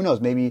 And who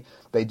knows, maybe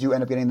they do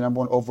end up getting the number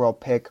one overall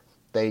pick.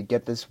 They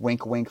get this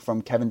wink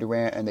from Kevin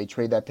Durant, and they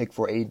trade that pick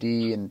for AD,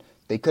 and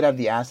they could have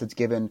the assets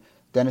given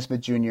Dennis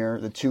Smith Jr.,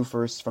 the 2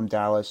 firsts from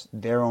Dallas,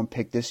 their own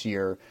pick this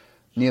year,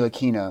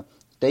 Ntilikina.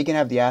 They can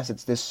have the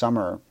assets this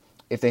summer.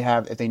 If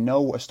they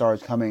know a star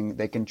is coming,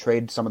 they can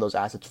trade some of those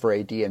assets for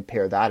AD and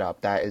pair that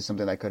up. That is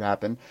something that could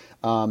happen.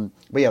 But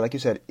yeah, like you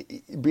said,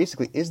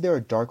 basically, is there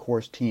a dark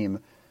horse team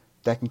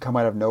that can come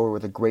out of nowhere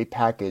with a great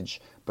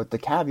package? But the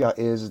caveat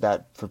is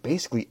that for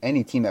basically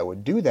any team that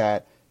would do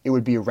that, it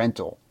would be a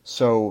rental.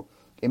 So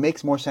it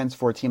makes more sense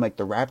for a team like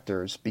the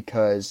Raptors,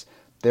 because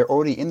they're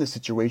already in the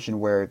situation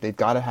where they've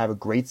got to have a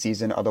great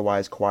season,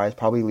 otherwise Kawhi is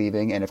probably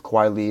leaving, and if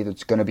Kawhi leaves,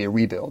 it's going to be a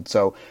rebuild.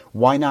 So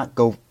why not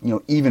go,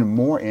 even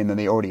more in than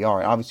they already are?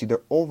 And obviously,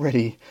 they're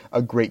already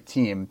a great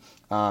team.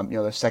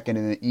 They're second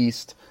in the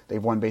East.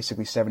 They've won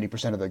basically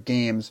 70% of their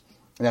games,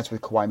 and that's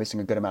with Kawhi missing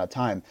a good amount of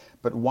time.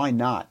 But why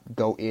not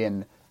go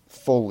in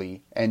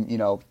fully? And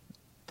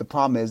the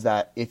problem is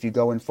that if you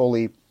go in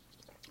fully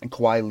and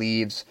Kawhi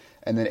leaves,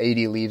 and then AD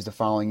leaves the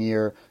following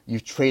year,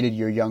 you've traded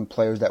your young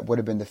players that would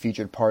have been the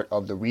featured part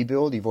of the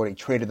rebuild. You've already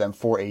traded them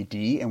for AD,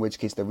 in which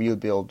case the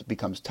rebuild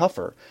becomes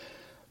tougher.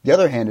 The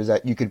other hand is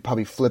that you could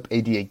probably flip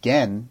AD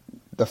again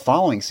the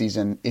following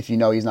season if you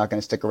know he's not going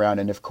to stick around,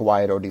 and if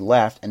Kawhi had already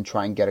left, and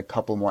try and get a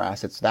couple more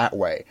assets that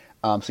way.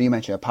 So you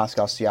mentioned that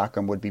Pascal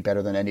Siakam would be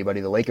better than anybody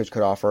the Lakers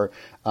could offer.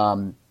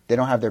 They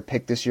don't have their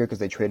pick this year because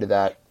they traded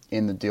that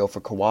in the deal for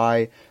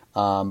Kawhi.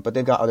 But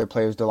they've got other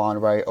players,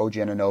 DeLon Wright, OG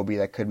Anunoby,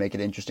 that could make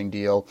it an interesting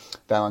deal.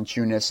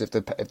 Valanciunas, if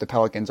the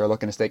Pelicans are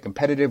looking to stay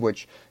competitive,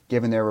 which,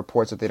 given their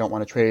reports that they don't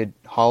want to trade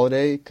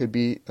Holiday, could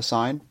be a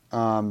sign.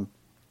 The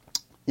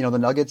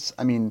Nuggets,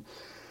 I mean,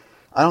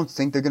 I don't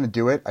think they're going to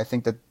do it. I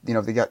think that,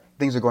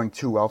 things are going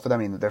too well for them.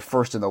 I mean, they're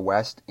first in the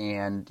West,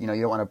 and, you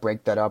don't want to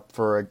break that up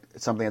for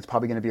something that's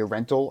probably going to be a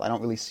rental. I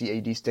don't really see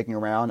AD sticking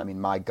around. I mean,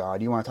 my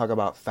God, you want to talk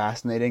about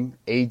fascinating?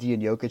 AD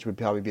and Jokic would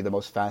probably be the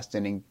most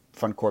fascinating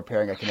front court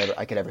pairing I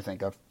could ever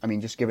think of. I mean,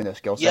 just given their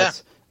skill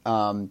sets,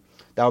 that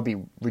would be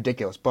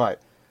ridiculous.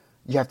 But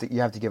you have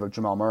to give up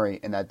Jamal Murray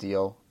in that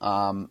deal.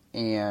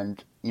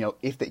 And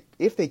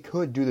if they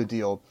could do the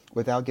deal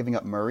without giving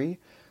up Murray,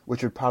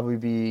 which would probably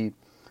be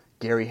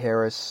Gary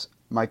Harris,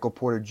 Michael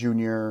Porter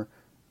Jr.,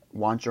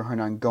 Juancho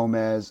Hernan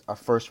Gomez, a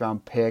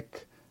first-round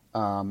pick,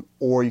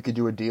 or you could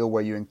do a deal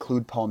where you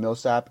include Paul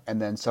Millsap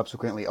and then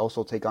subsequently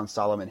also take on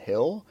Solomon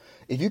Hill.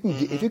 If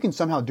you can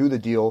somehow do the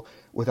deal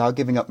without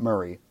giving up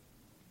Murray,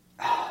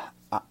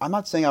 I'm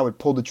not saying I would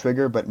pull the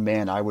trigger, but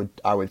man, I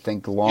would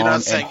think long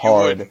and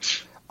hard.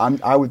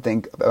 I would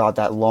think about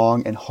that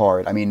long and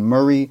hard. I mean,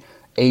 Murray,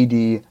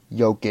 AD,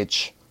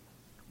 Jokic,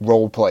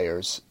 role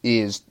players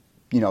is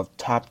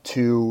top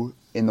 2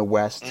 in the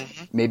West,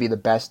 maybe the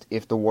best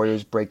if the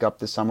Warriors break up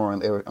this summer,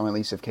 or at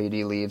least if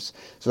KD leaves.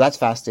 So that's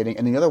fascinating.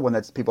 And the other one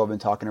that people have been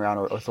talking around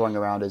or throwing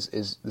around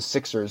is the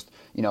Sixers,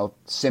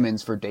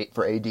 Simmons for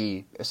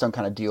AD, some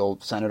kind of deal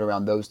centered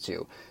around those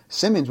two.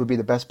 Simmons would be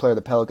the best player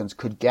the Pelicans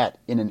could get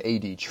in an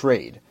AD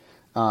trade.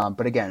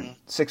 But again,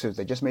 Sixers,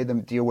 they just made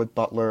them deal with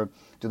Butler.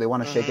 Do they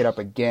want to shake it up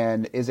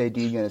again? Is AD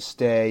going to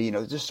stay?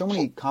 There's so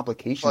many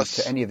complications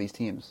to any of these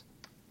teams.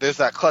 There's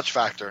that clutch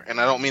factor,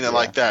 and I don't mean it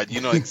like that.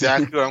 You know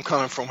exactly where I'm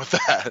coming from with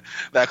that.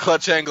 That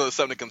clutch angle is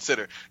something to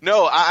consider.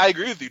 No, I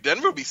agree with you.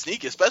 Denver would be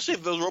sneaky, especially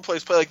if those role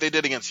players play like they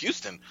did against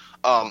Houston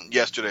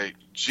yesterday.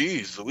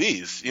 Jeez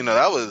Louise.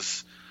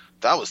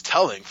 That was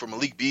telling for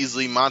Malik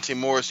Beasley, Monte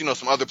Morris,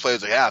 some other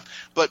players they have.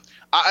 But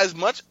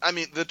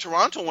the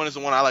Toronto one is the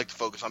one I like to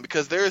focus on,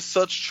 because there is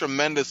such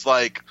tremendous,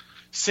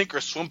 sink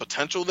or swim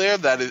potential there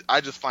that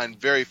I just find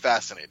very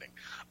fascinating.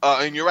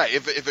 And you're right.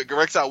 If it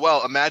works out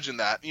well, imagine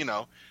that,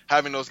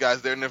 having those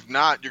guys there. And if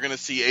not, you're going to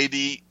see AD,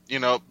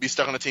 be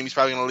stuck on the team. He's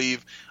probably going to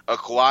leave.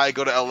 Kawhi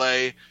go to LA.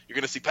 You're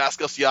going to see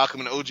Pascal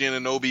Siakam and OG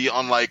Anunoby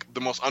on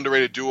the most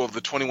underrated duo of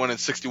the 21 and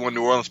 61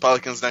 New Orleans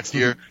Pelicans next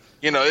year.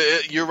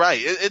 You're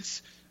right.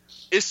 It's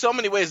so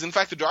many ways. In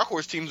fact, the dark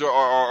horse teams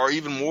are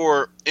even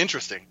more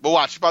interesting. But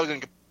watch, you're probably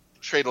going to get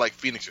traded like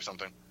Phoenix or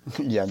something.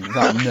 Yeah,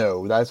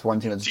 no, that's one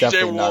team that's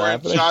definitely not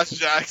happening. Josh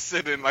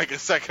Jackson and a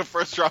second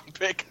first-round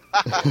pick.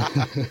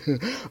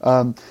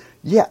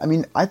 Yeah, I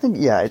mean, I think,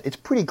 it's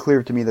pretty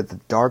clear to me that the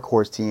dark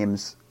horse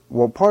teams,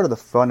 well, part of the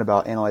fun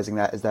about analyzing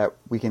that is that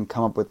we can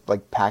come up with,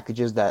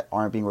 packages that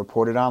aren't being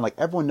reported on.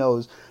 Everyone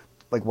knows,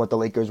 what the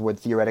Lakers would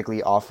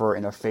theoretically offer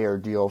in a fair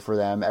deal for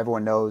them.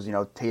 Everyone knows,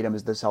 Tatum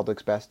is the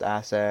Celtics' best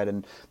asset,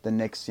 and the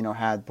Knicks,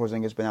 had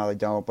Porzingis, but now they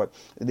don't. But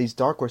these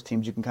dark horse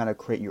teams, you can kind of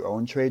create your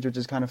own trades, which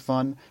is kind of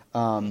fun.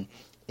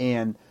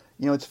 And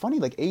it's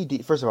funny,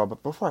 AD, first of all,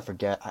 but before I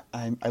forget,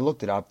 I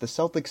looked it up. The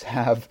Celtics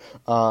have,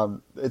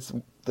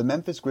 the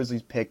Memphis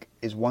Grizzlies pick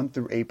is 1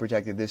 through 8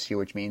 protected this year,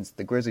 which means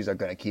the Grizzlies are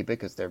going to keep it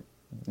because they're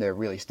they're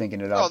really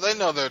stinking it Oh, up. they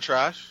know they're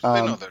trash.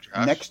 They know they're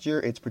trash. Next year,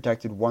 it's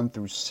protected 1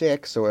 through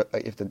 6. So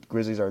if the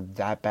Grizzlies are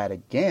that bad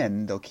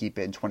again, they'll keep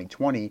it in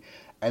 2020,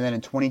 and then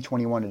in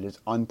 2021, it is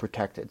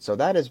unprotected. So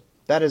that is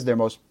their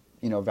most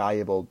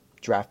valuable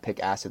draft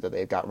pick asset that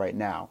they've got right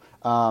now.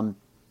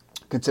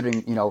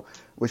 Considering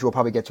which we'll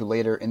probably get to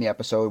later in the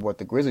episode, what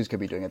the Grizzlies could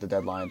be doing at the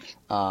deadline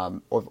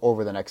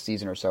over the next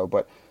season or so,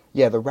 but.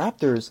 Yeah, the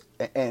Raptors,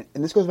 and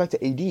this goes back to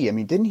AD. I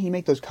mean, didn't he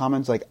make those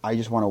comments like, I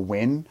just want to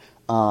win?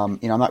 I'm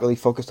not really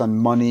focused on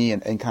money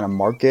and kind of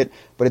market.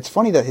 But it's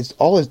funny that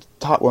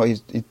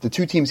the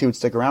two teams he would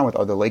stick around with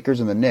are the Lakers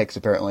and the Knicks,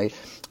 apparently.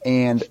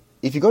 And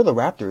if you go to the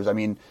Raptors, I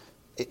mean,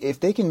 if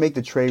they can make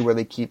the trade where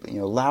they keep,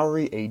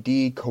 Lowry,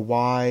 AD,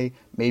 Kawhi,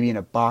 maybe an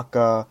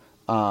Ibaka,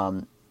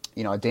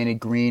 a Danny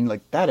Green,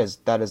 like that is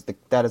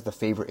the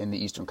favorite in the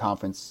Eastern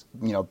Conference,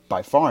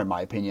 by far in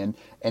my opinion,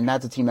 and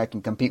that's a team that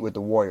can compete with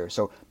the Warriors.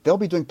 So they'll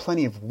be doing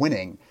plenty of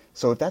winning.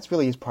 So if that's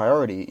really his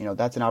priority,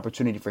 that's an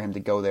opportunity for him to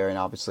go there. And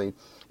obviously,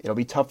 it'll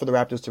be tough for the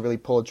Raptors to really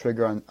pull a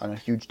trigger on a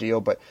huge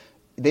deal, but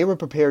they were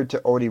prepared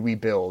to already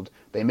rebuild.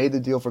 They made the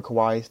deal for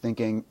Kawhi,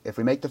 thinking if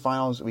we make the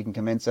finals, we can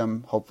convince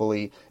him.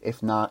 Hopefully,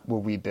 if not,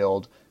 we'll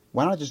rebuild.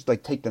 Why not just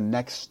take the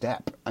next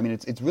step? I mean,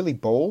 it's really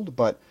bold,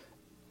 but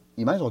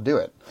you might as well do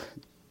it.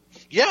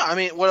 Yeah, I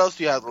mean, what else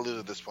do you have to lose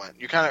at this point?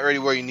 You're kind of already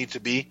where you need to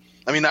be.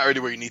 I mean, not already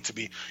where you need to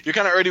be. You're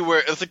kind of already where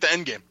it's like the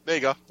end game. There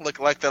you go,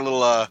 like that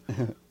little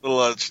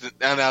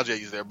analogy I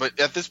used there. But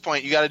at this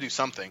point, you got to do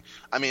something.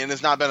 I mean, and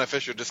it's not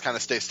beneficial to just kind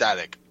of stay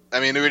static. I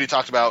mean, we already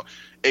talked about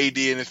AD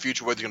in his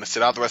future, whether he's going to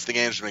sit out the rest of the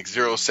games, which makes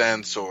zero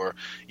sense, or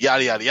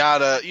yada yada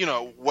yada.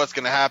 What's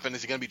going to happen?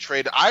 Is he going to be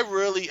traded? I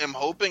really am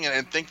hoping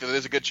and think that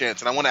there's a good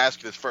chance. And I want to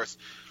ask you this first: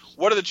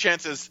 what are the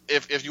chances,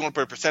 if you want to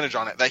put a percentage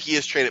on it, that he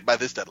is traded by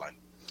this deadline?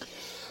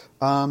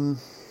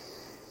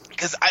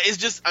 Because it's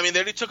just, I mean, they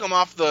already took him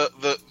off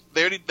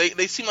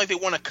they seem like they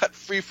want to cut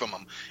free from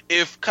him.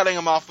 If cutting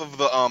him off of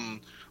the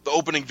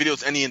opening video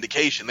is any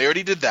indication, they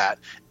already did that,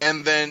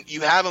 and then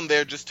you have him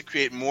there just to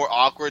create more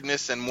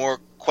awkwardness and more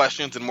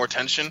questions and more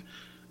tension.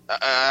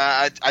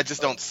 I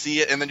just don't see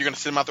it, and then you're going to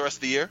sit him out the rest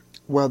of the year.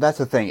 Well, that's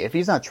the thing. If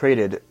he's not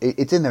traded,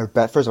 it's in their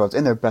best. First of all, it's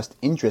in their best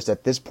interest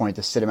at this point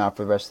to sit him out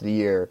for the rest of the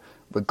year,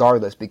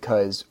 regardless.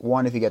 Because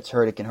one, if he gets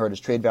hurt, it can hurt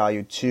his trade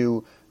value.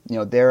 Two,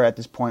 they're at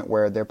this point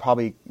where they're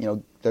probably, they're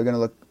going to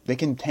look, they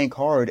can tank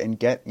hard and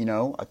get,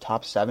 a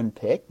top 7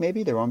 pick,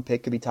 maybe. Their own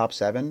pick could be top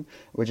 7,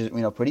 which is,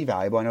 pretty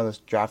valuable. I know this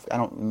draft, I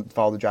don't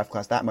follow the draft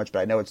class that much, but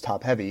I know it's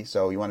top heavy,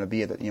 so you want to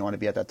be at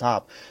that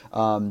top.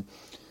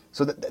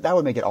 So that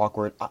would make it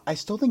awkward. I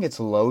still think it's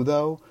low,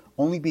 though,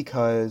 only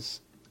because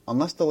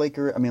unless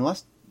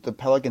the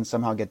Pelicans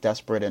somehow get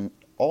desperate, and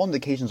all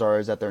indications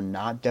is that they're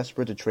not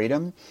desperate to trade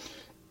him.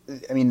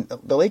 I mean,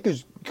 the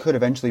Lakers could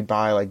eventually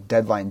buy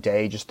deadline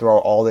day, just throw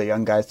all the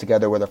young guys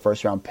together with a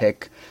first round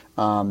pick,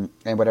 and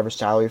whatever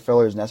salary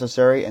filler is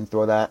necessary, and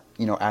throw that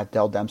at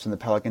Dell Demps and the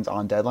Pelicans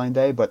on deadline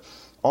day. But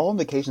all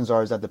indications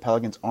is that the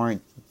Pelicans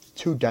aren't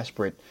too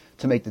desperate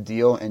to make the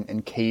deal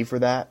and cave for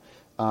that.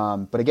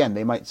 But again,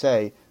 they might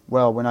say,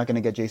 well, we're not going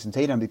to get Jason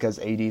Tatum because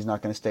AD is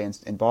not going to stay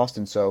in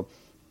Boston. So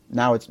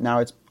now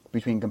it's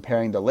between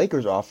comparing the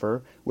Lakers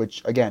offer,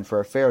 which, again, for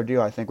a fair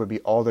deal, I think would be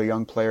all their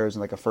young players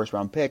and a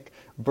first-round pick,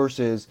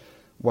 versus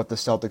what the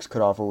Celtics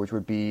could offer, which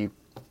would be,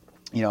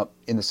 in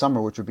the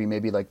summer, which would be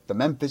maybe the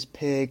Memphis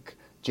pick,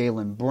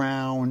 Jaylen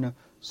Brown,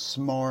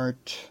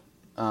 Smart.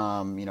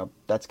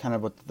 That's kind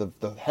of what the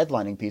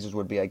headlining pieces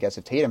would be, I guess,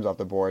 if Tatum's off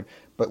the board.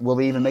 But will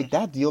they even make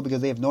that deal?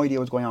 Because they have no idea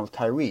what's going on with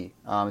Kyrie,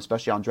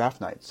 especially on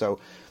draft night. So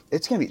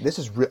it's going to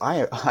be,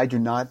 I do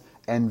not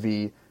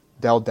envy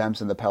Dell Demps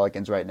and the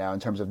Pelicans right now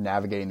in terms of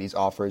navigating these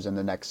offers in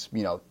the next,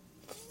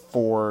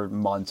 4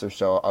 months or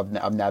so of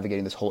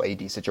navigating this whole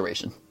AD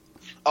situation.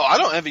 Oh, I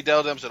don't envy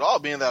Dell Demps at all,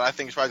 being that I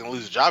think he's probably going to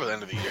lose his job at the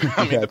end of the year.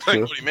 I mean,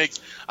 depending on what he makes,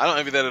 I don't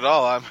envy that at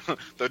all.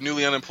 They're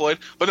newly unemployed.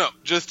 But no,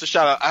 just to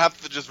shout out, I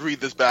have to just read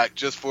this back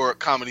just for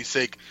comedy's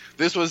sake.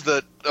 This was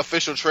the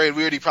official trade.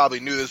 We already probably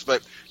knew this,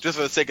 but just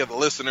for the sake of the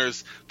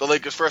listeners, the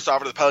Lakers' first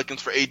offer to the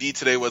Pelicans for AD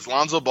today was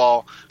Lonzo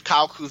Ball,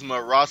 Kyle Kuzma,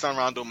 Rajon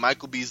Rondo,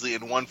 Michael Beasley,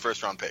 and 1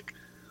 first-round pick.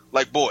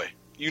 Boy,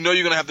 you're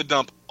going to have to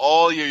dump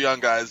all your young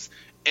guys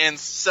and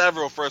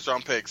several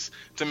first-round picks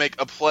to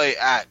make a play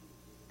at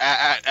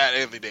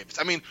Anthony Davis.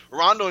 I mean,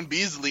 Rondo and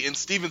Beasley and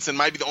Stevenson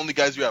might be the only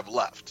guys you have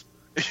left.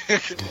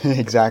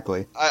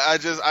 Exactly.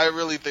 I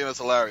really think that's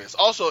hilarious.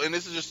 Also, and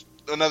this is just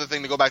another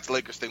thing to go back to the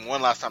Lakers thing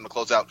one last time to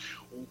close out.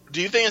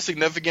 Do you think it's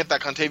significant that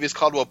Contavious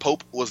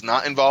Caldwell-Pope was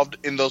not involved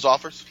in those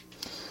offers?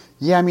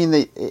 Yeah, I mean,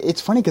 it's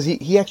funny because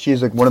he actually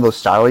is one of those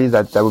salaries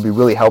that would be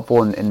really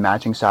helpful in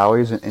matching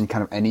salaries in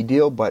kind of any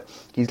deal, but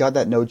he's got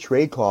that no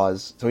trade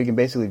clause, so he can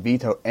basically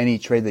veto any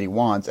trade that he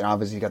wants, and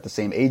obviously he's got the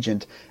same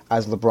agent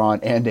as LeBron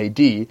and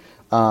AD.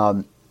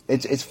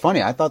 It's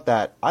funny. I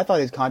thought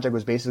his contract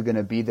was basically going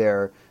to be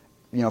there,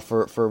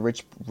 for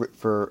Rich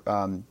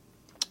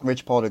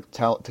Paul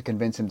to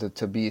convince him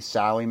to be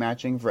salary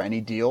matching for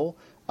any deal,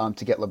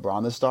 to get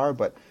LeBron the star,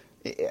 but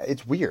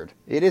it's weird.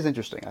 It is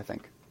interesting, I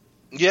think.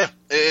 Yeah,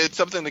 it's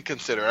something to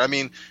consider. I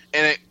mean,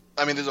 and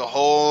I mean, there's a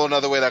whole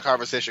other way that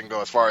conversation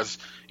go as far as,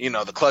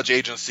 the clutch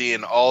agency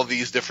and all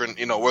these different,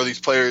 where these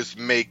players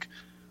make,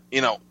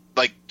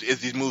 like, is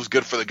these moves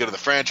good for the good of the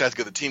franchise,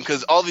 good of the team?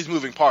 Because all these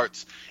moving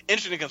parts,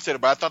 interesting to consider,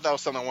 but I thought that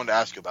was something I wanted to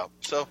ask you about.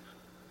 So,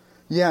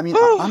 Yeah, I mean,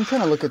 I'm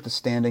trying to look at the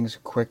standings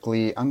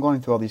quickly. I'm going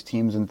through all these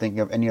teams and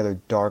thinking of any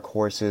other dark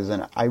horses,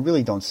 and I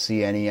really don't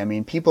see any. I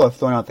mean, people have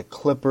thrown out the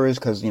Clippers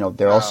because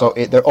they're also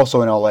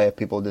in LA. If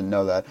people didn't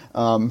know that.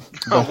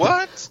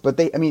 What? But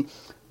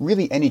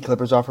really any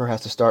Clippers offer has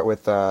to start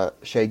with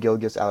Shai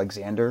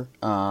Gilgeous-Alexander,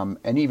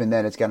 and even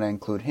then, it's got to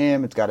include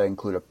him. It's got to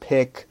include a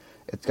pick.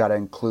 It's got to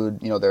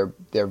include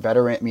their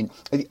veteran. I mean,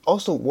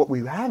 also what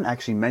we haven't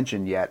actually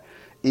mentioned yet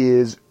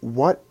is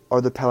what are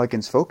the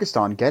Pelicans focused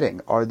on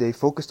getting? Are they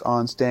focused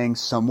on staying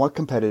somewhat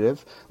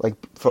competitive, like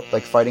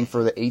fighting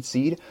for the 8th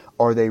seed?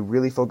 Are they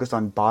really focused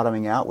on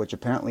bottoming out, which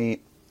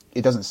apparently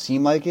it doesn't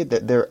seem like it?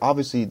 They're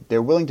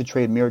willing to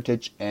trade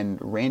Mirotic and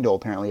Randall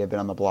apparently have been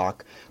on the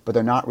block, but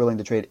they're not willing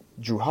to trade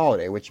Drew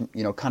Holiday, which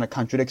kind of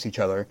contradicts each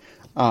other,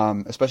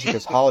 especially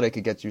because Holiday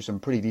could get you some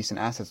pretty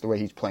decent assets the way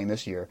he's playing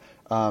this year.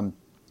 But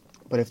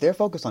if they're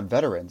focused on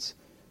veterans,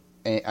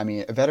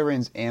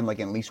 veterans and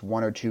like at least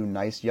one or two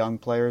nice young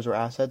players or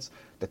assets.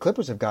 The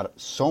Clippers have got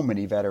so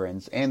many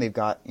veterans, and they've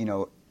got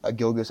a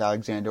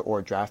Gilgeous-Alexander or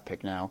a draft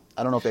pick now.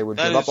 I don't know if they would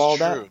give up all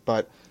that,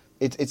 but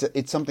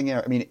it's something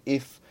there. I mean,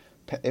 if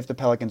the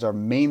Pelicans are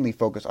mainly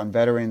focused on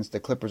veterans, the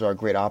Clippers are a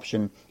great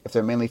option. If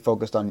they're mainly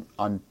focused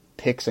on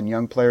picks and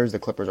young players, the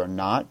Clippers are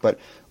not. But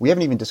we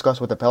haven't even discussed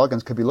what the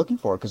Pelicans could be looking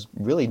for because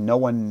really no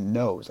one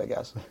knows, I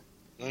guess.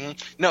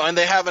 Mm-hmm. No, and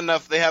they have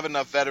enough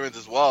veterans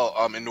as well,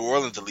 in New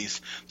Orleans at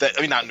least.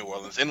 Not New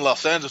Orleans, in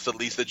Los Angeles at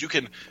least, that you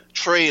can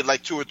trade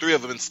like 2 or 3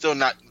 of them and still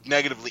not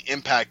negatively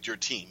impact your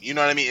team. You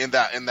know what I mean? In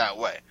that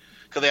way,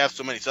 because they have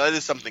so many. So that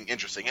is something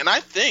interesting. And I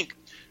think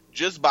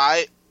just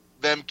by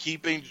them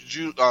keeping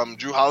Drew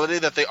Holiday,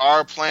 that they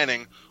are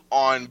planning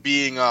on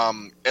being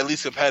at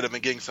least competitive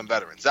and getting some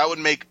veterans. That would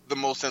make the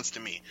most sense to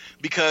me,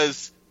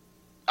 because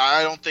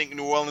I don't think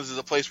New Orleans is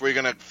a place where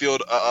you're going to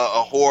field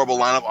a horrible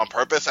lineup on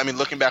purpose. I mean,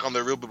 looking back on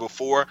their rebuild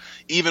before,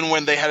 even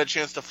when they had a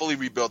chance to fully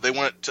rebuild, they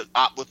wanted to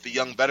opt with the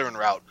young veteran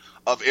route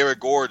of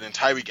Eric Gordon and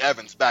Tyreek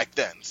Evans back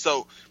then.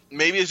 So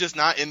maybe it's just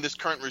not in this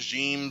current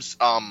regime's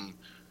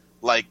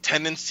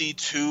tendency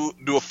to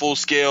do a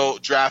full-scale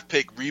draft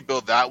pick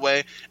rebuild that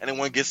way, and they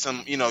want to get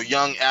some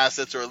young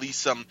assets or at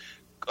least some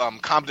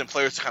competent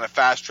players to kind of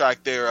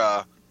fast-track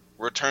their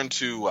return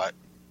to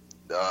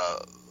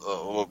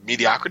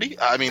mediocrity.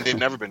 I mean, they've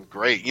never been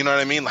great. You know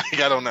what I mean? Like,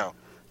 I don't know.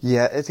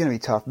 Yeah, it's going to be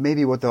tough.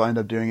 Maybe what they'll end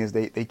up doing is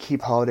they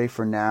keep Holiday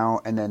for now,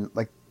 and then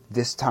like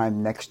this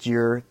time next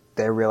year,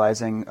 they're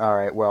realizing, all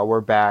right, well, we're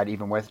bad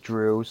even with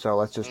Drew, so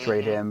let's just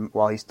trade him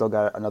while he's still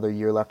got another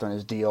year left on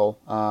his deal.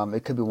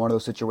 It could be one of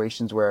those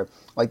situations where,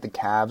 like the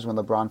Cavs when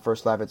LeBron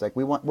first left, it's like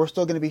we're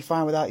still going to be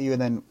fine without you,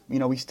 and then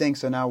we stink,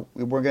 so now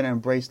we're going to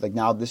embrace. Like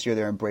now this year,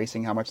 they're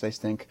embracing how much they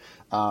stink.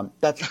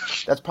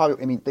 That's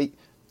probably. I mean,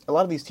 a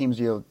lot of these teams,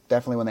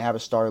 definitely when they have a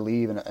star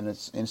leave, and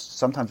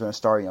sometimes when a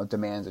star,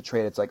 demands a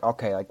trade, it's like,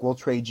 okay, like we'll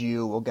trade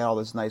you, we'll get all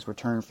this nice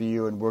return for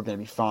you, and we're going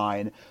to be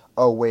fine.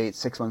 Oh wait,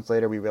 6 months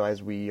later we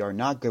realize we are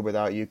not good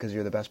without you because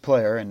you're the best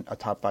player and a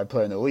top 5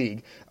 player in the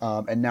league,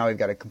 and now we've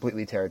got to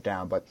completely tear it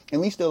down. But at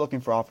least they're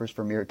looking for offers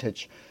for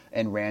Mirotic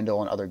and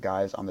Randall and other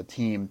guys on the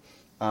team.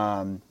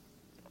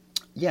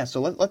 Yeah,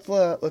 so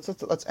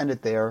let's end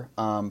it there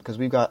because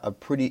we've got a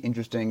pretty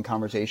interesting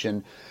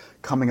conversation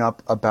coming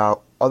up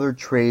about other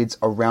trades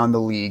around the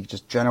league,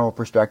 just general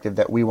perspective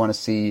that we want to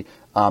see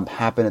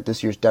happen at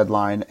this year's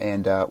deadline,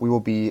 and we will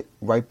be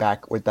right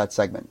back with that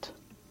segment.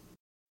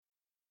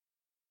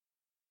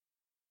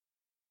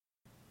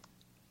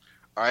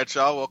 All right,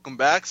 y'all, welcome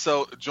back.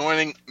 So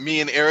joining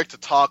me and Eric to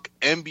talk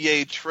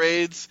NBA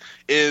trades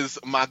is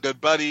my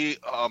good buddy.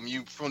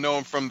 You know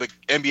him from the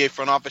NBA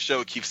front office show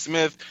with Keith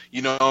Smith.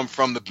 You know him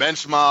from the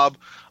Bench Mob,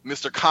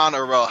 Mr. Con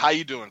Arel. How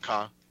you doing,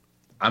 Con?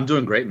 I'm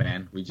doing great,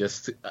 man.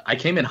 I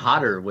came in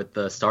hotter with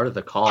the start of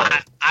the call.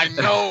 I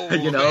know. The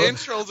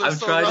intros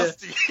are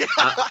rusty.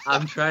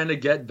 I'm trying to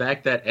get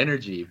back that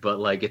energy, but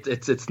like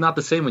it's not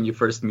the same when you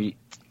first meet.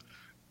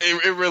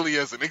 It really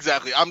isn't.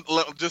 Exactly. I'm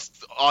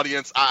just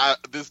audience.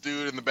 This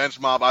dude in the Bench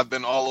Mob, I've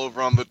been all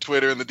over on the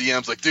Twitter and the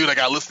DMs like, dude, I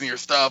got to listen to your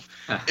stuff.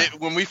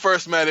 When we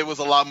first met, it was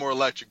a lot more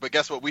electric. But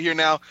guess what? We're here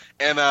now,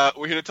 and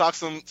we're here to talk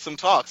some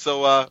talk.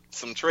 So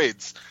some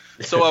trades.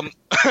 So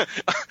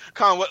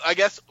Con, I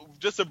guess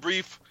just a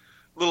brief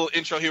little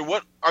intro here.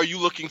 What are you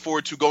looking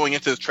forward to going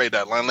into this trade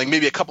deadline? Like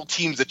maybe a couple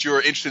teams that you're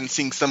interested in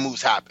seeing some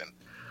moves happen.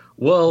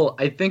 Well,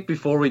 I think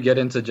before we get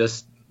into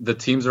just the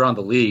teams around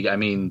the league, I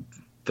mean,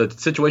 the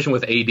situation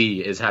with AD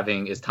is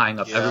tying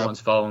up everyone's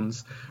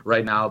phones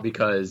right now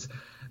because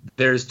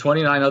there's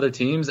 29 other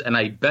teams, and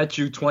I bet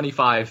you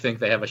 25 think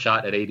they have a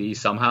shot at AD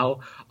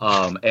somehow.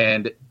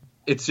 And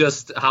it's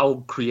just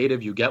how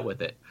creative you get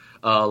with it.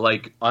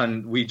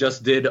 We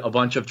just did a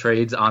bunch of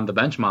trades on the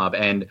Bench Mob,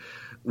 and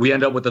we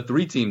end up with a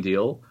 3-team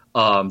deal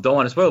don't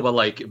want to spoil it, but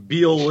like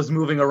Beal was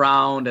moving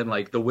around and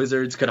like the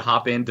Wizards could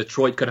hop in,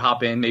 Detroit could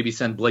hop in, maybe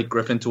send Blake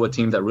Griffin to a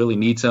team that really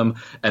needs him.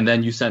 And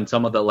then you send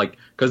some of the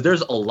because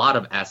there's a lot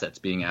of assets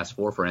being asked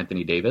for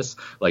Anthony Davis,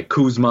 like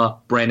Kuzma,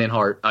 Brandon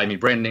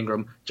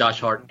Ingram,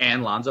 Josh Hart,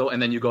 and Lonzo.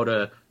 And then you go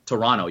to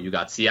Toronto, you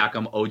got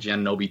Siakam, OG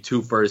Anunoby,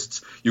 2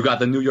 firsts. You got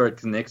the New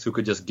York Knicks who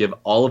could just give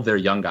all of their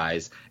young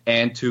guys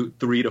and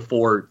 3 to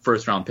 4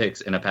 first round picks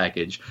in a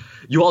package.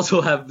 You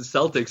also have the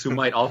Celtics who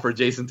might offer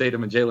Jason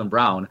Tatum and Jaylen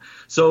Brown.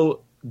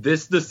 So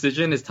this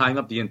decision is tying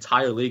up the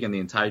entire league and the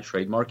entire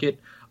trade market.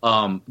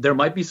 There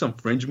might be some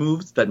fringe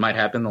moves that might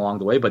happen along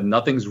the way, but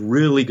nothing's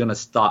really going to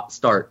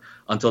start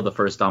until the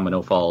first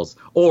domino falls,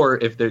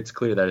 or if it's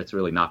clear that it's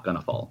really not going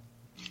to fall.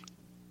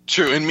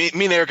 True, and me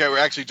and Eric were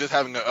actually just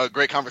having a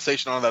great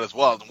conversation on that as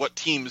well. What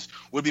teams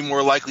would be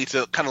more likely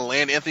to kind of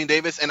land Anthony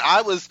Davis? And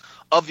I was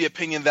of the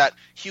opinion that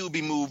he would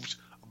be moved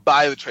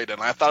by the trade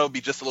deadline. I thought it would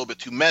be just a little bit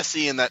too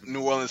messy, and that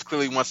New Orleans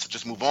clearly wants to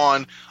just move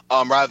on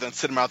rather than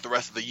sit him out the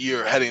rest of the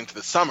year heading into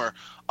the summer.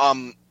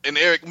 And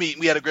Eric,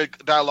 we had a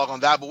great dialogue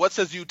on that. But what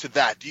says you to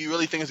that? Do you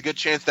really think there's a good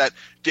chance that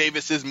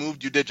Davis is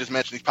moved? You did just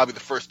mention he's probably the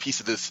first piece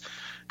of this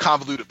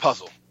convoluted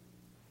puzzle.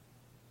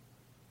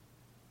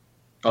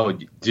 Oh,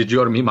 did you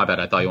go to me? My bad.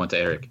 I thought you went to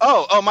Eric.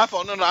 Oh, my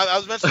fault. No, I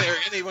was mentioning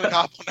Eric. And he went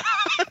on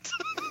that.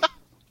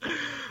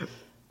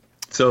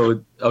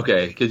 So,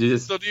 okay, could you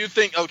just... So do you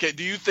think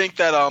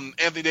that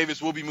Anthony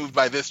Davis will be moved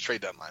by this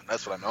trade deadline?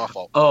 That's what I mean. My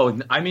fault. Oh,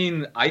 I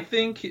mean, I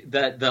think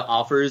that the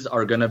offers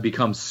are going to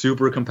become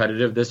super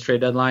competitive this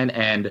trade deadline,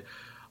 and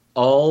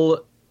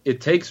all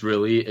it takes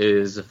really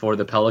is for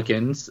the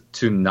Pelicans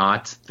to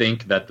not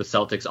think that the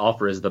Celtics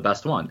offer is the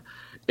best one.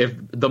 If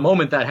the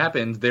moment that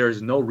happens,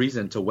 there's no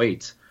reason to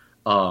wait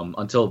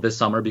until this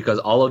summer, because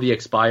all of the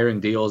expiring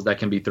deals that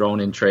can be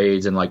thrown in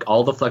trades and like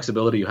all the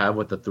flexibility you have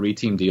with the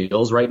 3-team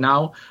deals right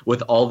now,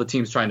 with all the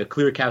teams trying to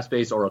clear cap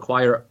space or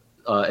acquire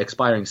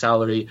expiring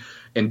salary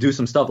and do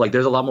some stuff, like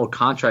there's a lot more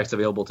contracts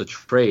available to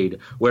trade.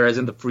 Whereas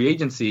in the free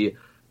agency,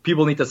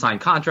 people need to sign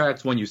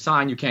contracts. When you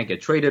sign, you can't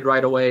get traded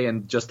right away,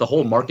 and just the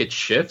whole market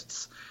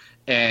shifts.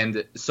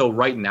 And so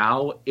right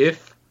now,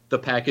 if the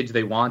package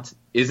they want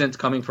isn't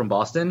coming from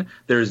Boston,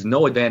 there's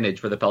no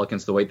advantage for the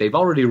Pelicans to wait. They've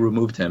already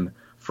removed him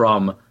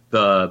from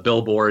the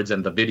billboards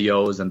and the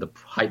videos and the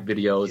hype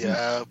videos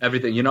and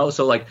everything,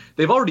 so like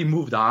they've already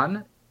moved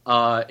on.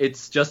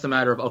 It's just a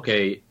matter of,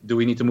 okay, do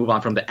we need to move on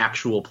from the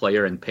actual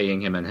player and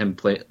paying him and him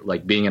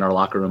being in our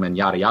locker room and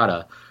yada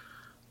yada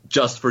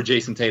just for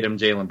Jason Tatum,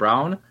 Jaylen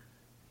Brown?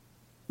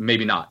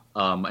 Maybe not.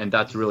 And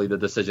that's really the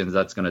decisions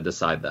that's going to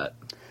decide that.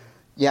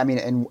 Yeah, I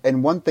mean,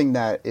 and one thing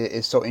that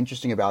is so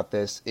interesting about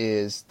this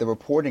is the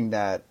reporting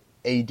that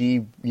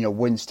AD,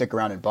 wouldn't stick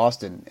around in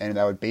Boston, and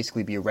that would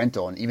basically be a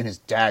rental. And even his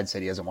dad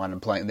said he doesn't want him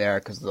playing there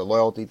because of the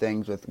loyalty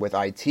things with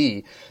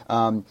IT.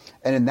 And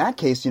in that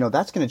case,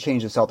 that's going to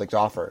change the Celtics'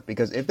 offer,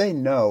 because if they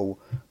know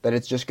that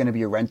it's just going to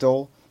be a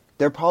rental,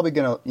 they're probably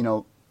going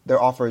to,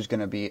 their offer is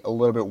going to be a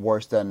little bit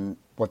worse than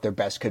what their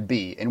best could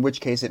be. In which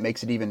case, it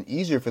makes it even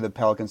easier for the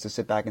Pelicans to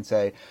sit back and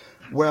say,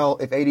 well,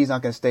 if AD's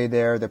not going to stay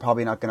there, they're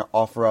probably not going to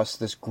offer us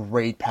this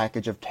great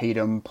package of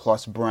Tatum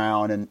plus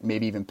Brown and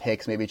maybe even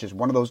picks. Maybe it's just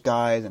one of those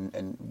guys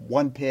and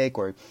one pick,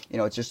 or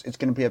it's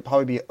going to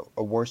probably be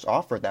a worse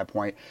offer at that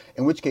point.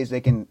 In which case, they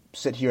can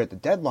sit here at the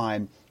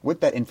deadline with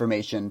that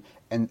information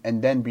and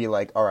then be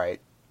like, all right,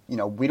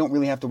 we don't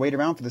really have to wait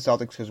around for the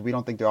Celtics because we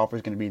don't think their offer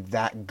is going to be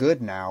that good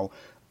now.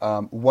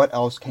 What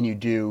else can you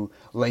do,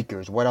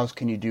 Lakers? What else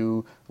can you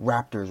do,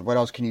 Raptors? What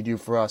else can you do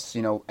for us,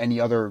 any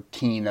other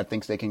team that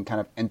thinks they can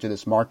kind of enter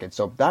this market?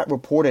 So that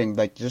reporting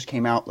that just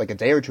came out like a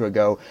day or two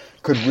ago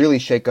could really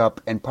shake up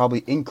and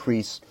probably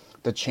increase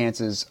the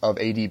chances of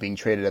AD being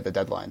traded at the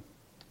deadline.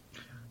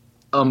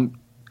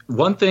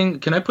 One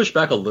thing, can I push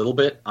back a little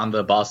bit on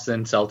the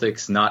Boston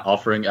Celtics not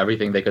offering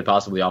everything they could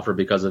possibly offer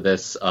because of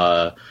this,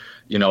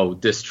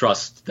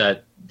 distrust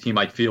that he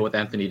might feel with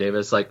Anthony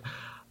Davis? Like,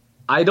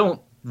 I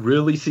don't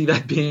really see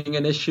that being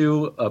an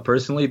issue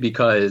personally,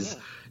 because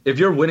if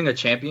you're winning a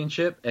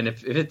championship and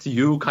if it's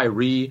you,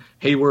 Kyrie,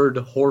 Hayward,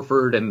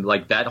 Horford, and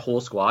like that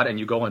whole squad, and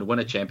you go and win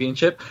a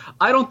championship,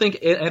 I don't think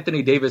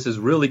Anthony Davis is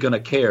really going to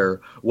care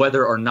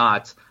whether or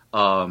not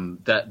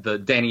that the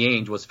Danny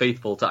Ainge was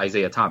faithful to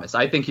Isaiah Thomas.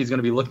 I think he's going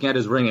to be looking at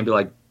his ring and be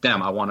like,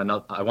 damn, I want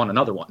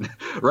another one.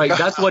 Right?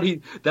 That's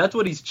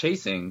what he's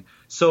chasing.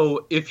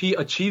 So if he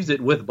achieves it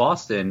with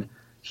Boston,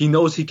 he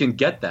knows he can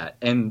get that.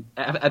 And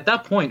at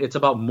that point, it's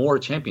about more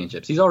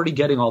championships. He's already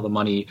getting all the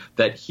money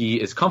that he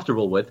is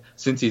comfortable with,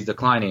 since he's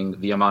declining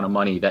the amount of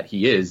money that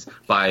he is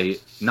by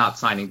not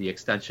signing the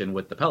extension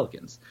with the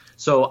Pelicans.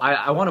 So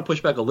I want to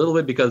push back a little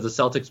bit, because the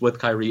Celtics with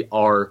Kyrie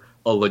are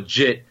a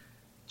legit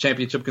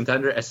championship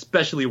contender,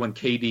 especially when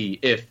KD,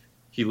 if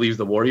he leaves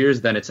the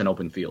Warriors, then it's an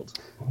open field.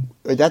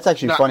 That's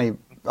actually funny.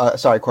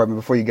 Sorry, Corbin,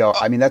 before you go.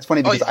 I mean, that's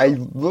funny because I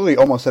literally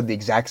almost said the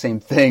exact same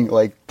thing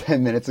like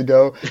 10 minutes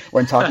ago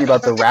when talking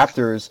about the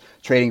Raptors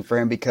trading for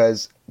him,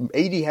 because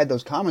AD had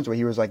those comments where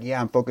he was like, yeah,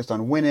 I'm focused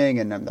on winning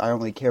and I don't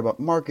really care about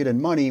market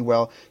and money.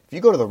 Well, if you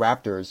go to the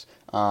Raptors,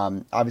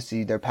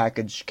 obviously their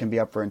package can be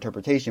up for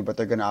interpretation, but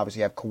they're going to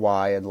obviously have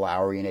Kawhi and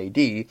Lowry and AD.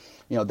 You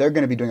know, they're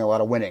going to be doing a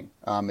lot of winning,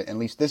 at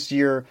least this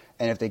year.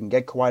 And if they can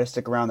get Kawhi to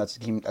stick around, that's a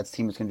team that's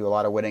going to do a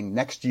lot of winning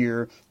next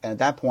year. And at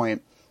that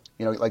point,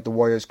 you know, like the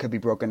Warriors could be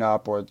broken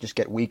up or just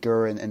get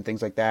weaker and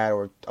things like that,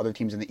 or other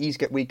teams in the East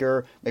get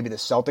weaker. Maybe the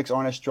Celtics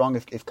aren't as strong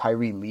if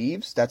Kyrie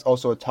leaves. That's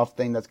also a tough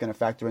thing that's going to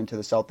factor into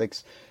the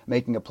Celtics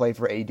making a play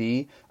for AD,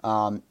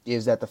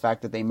 is that the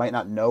fact that they might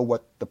not know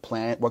what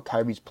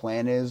Kyrie's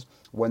plan is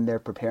when they're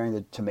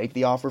preparing to make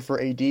the offer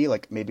for AD,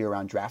 like maybe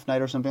around draft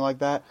night or something like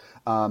that.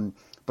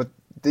 But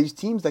these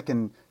teams that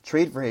can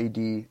trade for AD,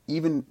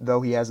 even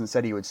though he hasn't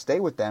said he would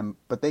stay with them,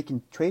 but they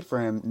can trade for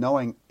him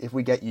knowing if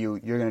we get you,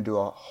 you're going to do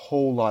a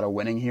whole lot of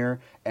winning here,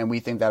 and we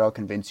think that'll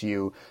convince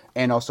you.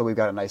 And also we've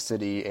got a nice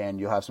city, and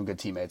you'll have some good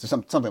teammates, or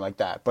something like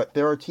that. But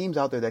there are teams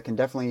out there that can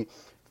definitely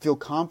feel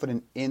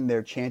confident in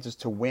their chances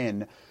to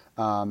win,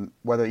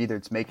 whether either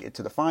it's make it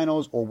to the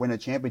finals or win a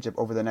championship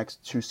over the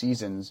next 2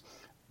 seasons,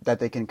 that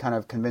they can kind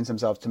of convince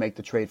themselves to make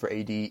the trade for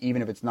AD,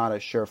 even if it's not a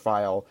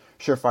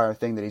surefire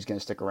thing that he's going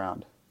to stick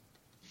around.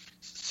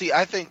 See,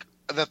 I think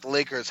that the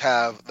Lakers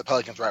have the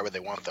Pelicans right where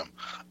they want them.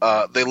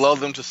 They lull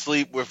them to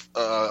sleep with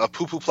a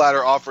poo-poo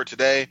platter offer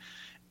today,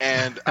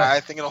 and I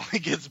think it only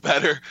gets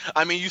better.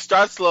 I mean, you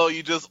start slow,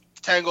 you just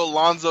tangle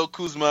Lonzo,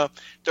 Kuzma,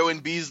 throw in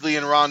Beasley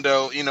and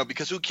Rondo, you know,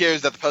 because who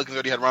cares that the Pelicans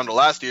already had Rondo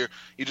last year?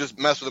 You just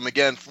mess with them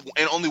again,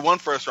 and only one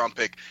first-round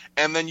pick,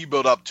 and then you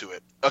build up to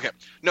it. Okay,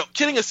 no,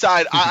 kidding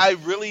aside, I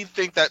really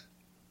think that,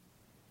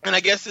 and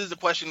I guess this is a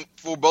question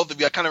for both of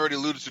you. I kind of already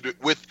alluded to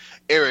it with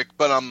Eric,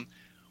 but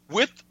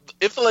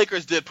if the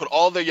Lakers did put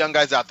all their young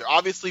guys out there,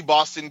 obviously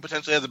Boston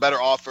potentially has a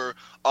better offer.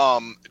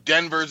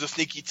 Denver's a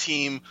sneaky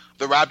team.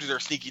 The Raptors are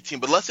a sneaky team.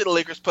 But let's say the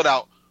Lakers put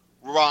out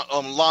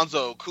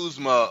Lonzo,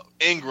 Kuzma,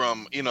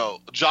 Ingram, you know,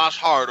 Josh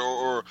Hart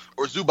or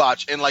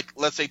Zubac, and like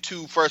let's say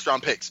 2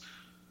 first-round picks.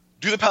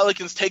 Do the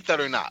Pelicans take that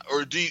or not?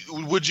 Or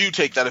would you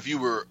take that if you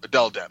were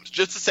Dell Dems?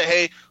 Just to say,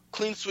 hey,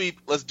 clean sweep,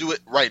 let's do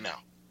it right now.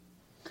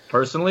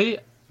 Personally,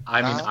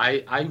 I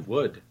mean, I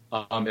would.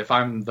 If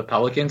I'm the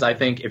Pelicans, I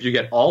think if you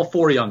get all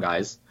 4 young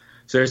guys,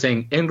 so you're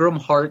saying Ingram,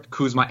 Hart,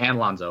 Kuzma, and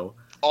Lonzo,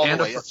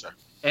 Yes, sir.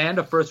 And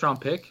a first-round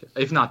pick,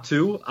 if not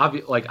 2,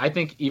 I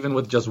think even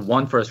with just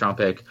 1 first-round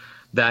pick,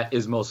 that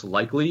is most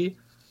likely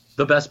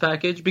the best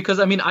package.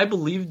 Because, I mean, I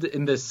believed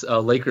in this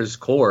Lakers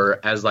core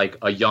as like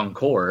a young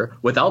core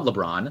without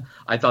LeBron.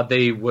 I thought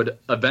they would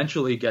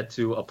eventually get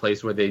to a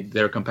place where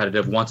they're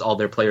competitive once all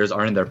their players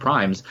are in their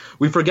primes.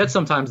 We forget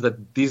sometimes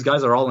that these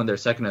guys are all in their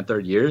 2nd and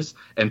 3rd years,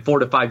 and 4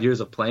 to 5 years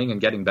of playing and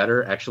getting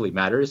better actually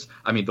matters.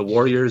 I mean, the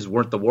Warriors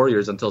weren't the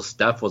Warriors until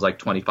Steph was like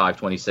 25,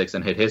 26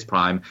 and hit his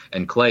prime,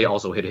 and Clay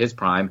also hit his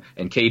prime,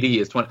 and KD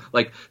is 20.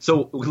 Like,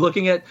 so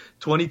looking at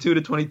 22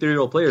 to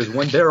 23-year-old players,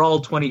 when they're all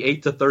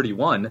 28 to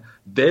 31,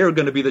 they're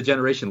going to be the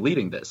generation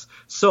leading this.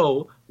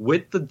 So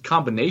with the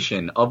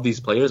combination of these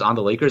players on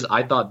the Lakers,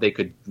 I thought they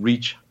could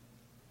reach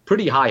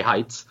pretty high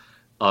heights,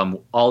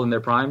 all in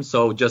their prime.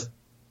 So just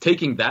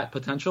taking that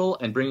potential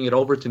and bringing it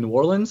over to New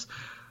Orleans,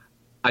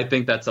 I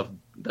think that's a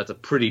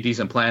pretty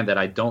decent plan that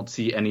I don't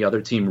see any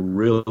other team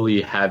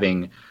really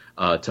having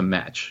to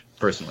match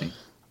personally.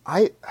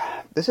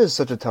 This is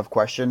such a tough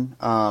question.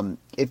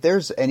 If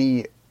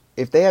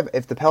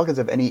the Pelicans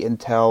have any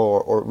intel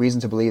or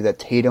reason to believe that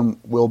Tatum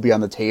will be on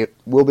the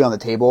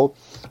table,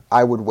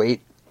 I would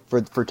wait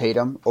for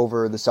Tatum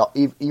over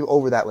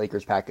that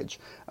Lakers package.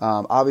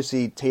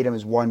 Obviously, Tatum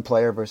is one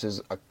player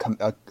versus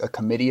a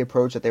committee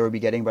approach that they would be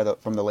getting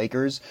from the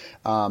Lakers.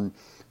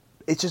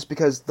 It's just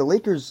because the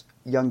Lakers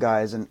young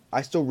guys, and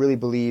I still really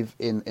believe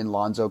in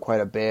Lonzo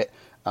quite a bit.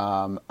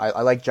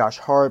 I like Josh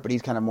Hart, but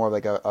he's kind of more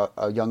like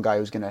a young guy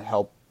who's going to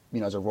help, you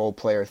know, as a role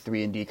player,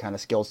 3-and-D kind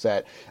of skill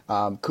set.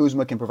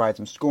 Kuzma can provide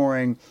some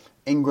scoring.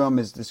 Ingram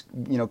is this,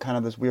 you know, kind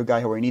of this weird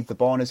guy where he needs the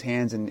ball in his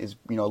hands and is,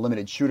 you know, a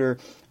limited shooter.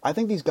 I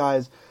think these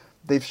guys,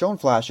 they've shown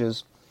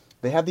flashes.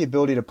 They have the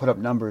ability to put up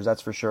numbers,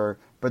 that's for sure.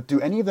 But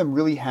do any of them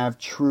really have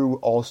true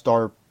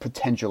all-star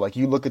potential? Like,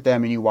 you look at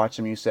them and you watch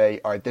them and you say,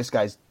 all right, this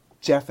guy's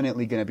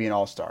definitely going to be an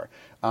all-star.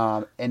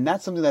 And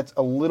that's something that's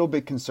a little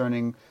bit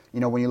concerning, you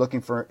know, when you're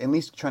looking for at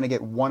least trying to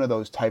get one of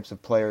those types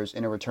of players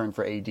in a return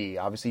for AD.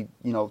 Obviously,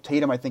 you know,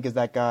 Tatum, I think, is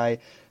that guy.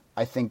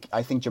 I think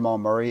Jamal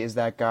Murray is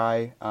that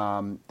guy.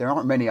 There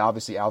aren't many,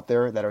 obviously, out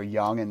there that are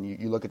young, and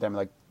you look at them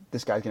like,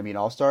 this guy's going to be an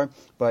all-star.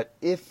 But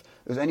if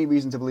there's any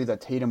reason to believe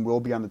that Tatum will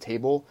be on the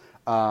table,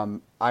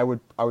 I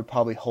would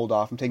probably hold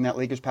off from taking that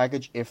Lakers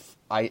package. If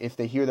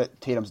they hear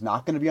that Tatum's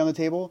not going to be on the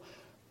table,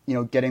 you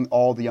know, getting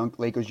all the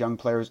Lakers young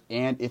players,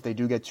 and if they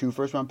do get 2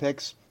 first-round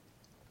picks,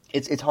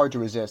 it's hard to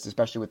resist,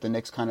 especially with the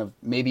Knicks kind of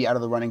maybe out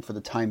of the running for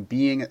the time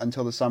being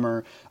until the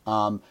summer.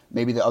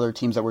 Maybe the other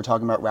teams that we're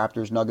talking about,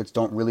 Raptors, Nuggets,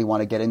 don't really want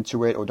to get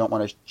into it or don't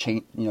want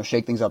to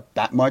shake things up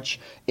that much.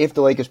 If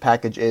the Lakers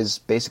package is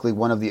basically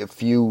one of the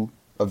few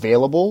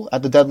available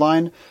at the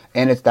deadline,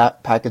 and it's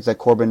that package that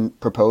Corbin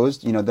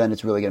proposed, you know, then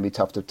it's really going to be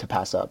tough to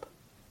pass up.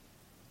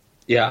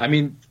 Yeah, I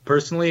mean,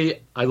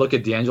 personally, I look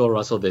at D'Angelo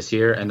Russell this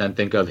year and then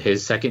think of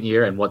his second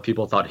year and what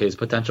people thought his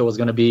potential was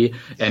going to be.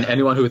 And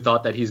anyone who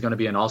thought that he's going to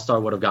be an all-star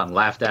would have gotten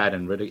laughed at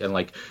and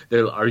like,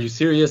 are you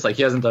serious? Like,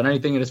 he hasn't done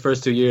anything in his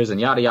first 2 years and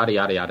yada, yada,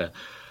 yada, yada.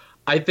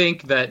 I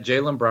think that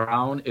Jaylen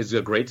Brown is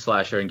a great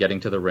slasher in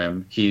getting to the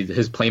rim.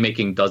 His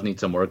playmaking does need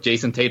some work.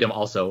 Jason Tatum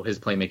also, his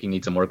playmaking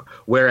needs some work.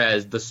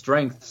 Whereas the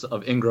strengths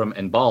of Ingram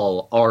and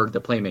Ball are the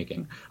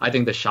playmaking. I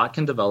think the shot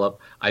can develop.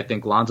 I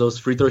think Lonzo's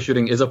free throw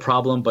shooting is a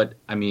problem, but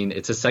I mean,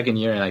 it's his second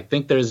year, and I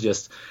think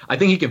I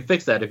think he can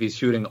fix that if he's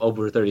shooting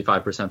over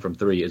 35% from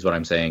three, is what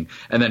I'm saying.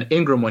 And then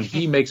Ingram, when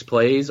he makes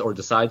plays or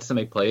decides to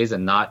make plays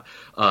and not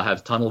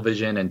have tunnel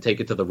vision and take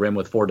it to the rim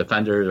with four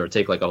defenders or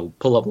take like a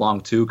pull-up long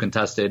two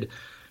contested,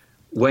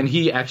 when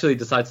he actually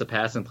decides to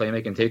pass and play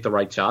make and take the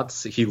right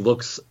shots, he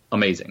looks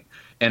amazing.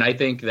 And I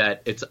think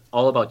that it's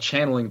all about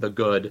channeling the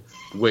good,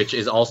 which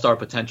is all-star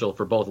potential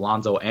for both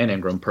Lonzo and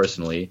Ingram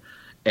personally,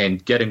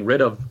 and getting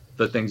rid of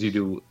the things you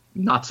do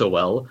not so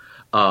well.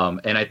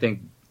 And I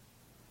think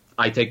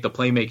I take the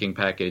playmaking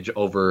package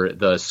over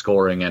the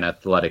scoring and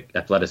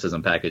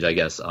athleticism package, I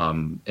guess,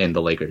 in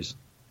the Lakers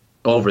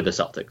over the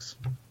Celtics.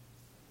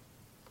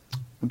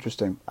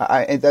 Interesting.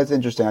 That's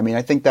interesting. I mean,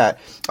 I think that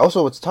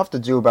also what's tough to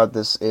do about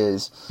this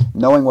is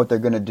knowing what they're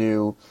going to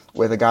do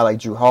with a guy like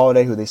Drew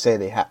Holiday, who they say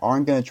they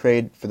aren't going to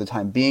trade for the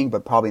time being,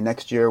 but probably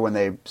next year when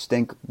they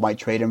stink might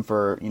trade him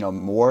for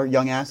more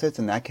young assets.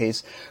 In that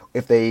case,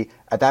 if they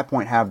at that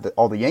point have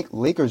all the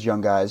Lakers young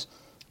guys,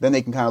 then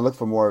they can kind of look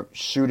for more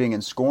shooting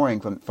and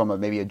scoring from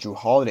maybe a Drew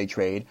Holiday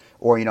trade,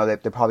 or they're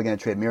probably going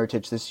to trade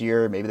Mirotic this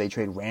year. Maybe they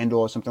trade Randall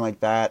or something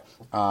like that.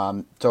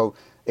 So.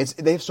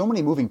 They have so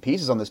many moving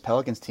pieces on this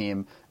Pelicans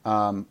team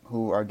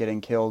who are getting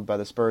killed by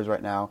the Spurs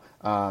right now.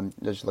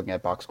 Just looking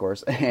at box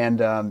scores, and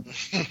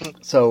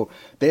so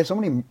they have so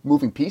many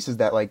moving pieces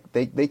that like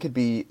they could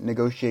be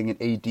negotiating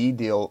an AD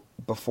deal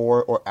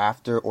before or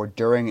after or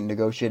during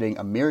negotiating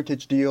a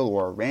Mirotic deal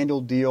or a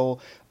Randall deal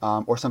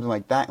or something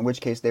like that. In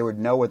which case they would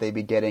know what they'd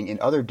be getting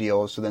in other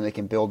deals, so then they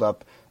can build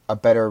up a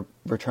better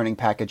returning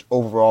package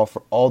overall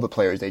for all the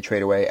players they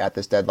trade away at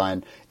this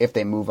deadline if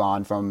they move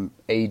on from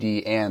AD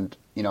and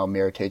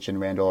Mirotic and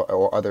Randall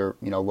or other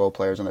role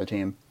players on their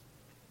team.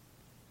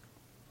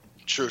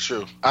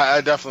 True.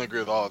 I definitely agree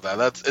with all of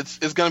that.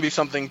 It's going to be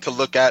something to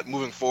look at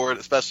moving forward,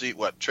 especially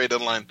trade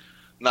deadline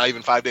not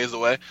even 5 days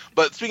away.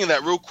 But speaking of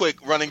that, real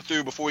quick, running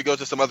through before we go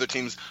to some other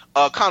teams,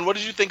 Con, what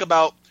did you think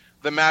about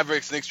the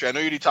Mavericks Knicks trade? I know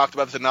you already talked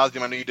about this ad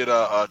nauseum. I know you did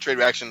a trade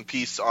reaction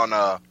piece on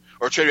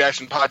or trade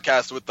reaction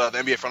podcast with the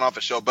NBA front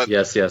office show. But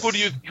yes. Who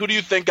do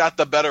you think got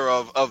the better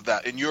of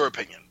that in your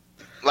opinion?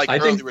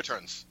 Early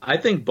returns. I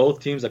think both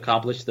teams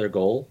accomplished their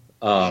goal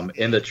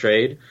in the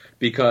trade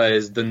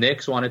because the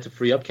Knicks wanted to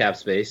free up cap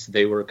space.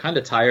 They were kind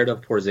of tired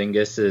of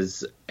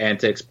Porzingis'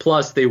 antics.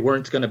 Plus, they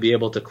weren't going to be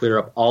able to clear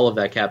up all of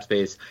that cap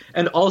space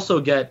and also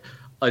get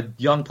a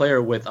young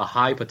player with a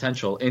high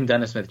potential in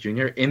Dennis Smith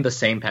Jr. in the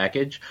same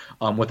package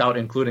without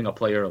including a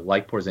player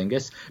like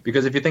Porzingis.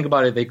 Because if you think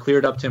about it, they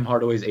cleared up Tim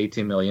Hardaway's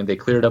 $18 million. They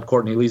cleared up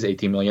Courtney Lee's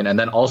 $18 million and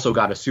then also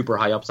got a super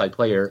high upside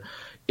player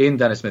in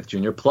Dennis Smith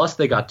Jr., plus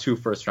they got 2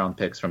 first-round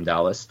picks from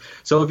Dallas.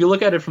 So if you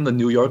look at it from the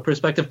New York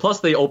perspective, plus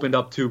they opened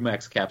up 2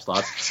 max cap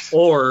slots,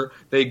 or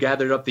they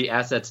gathered up the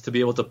assets to be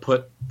able to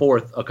put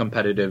forth a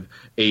competitive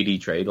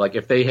AD trade. Like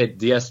if they hit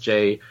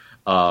DSJ,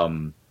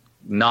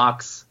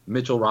 Knox,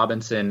 Mitchell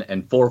Robinson,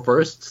 and 4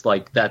 firsts,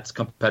 like that's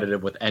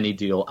competitive with any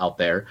deal out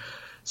there.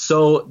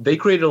 So they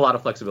created a lot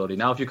of flexibility.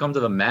 Now, if you come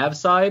to the Mavs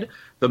side,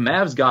 the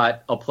Mavs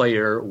got a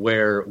player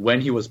where when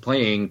he was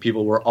playing,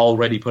 people were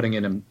already putting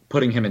him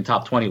in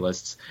top 20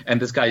 lists. And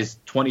this guy's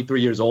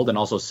 23 years old and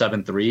also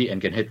 7'3"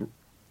 and can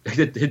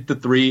hit the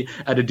three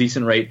at a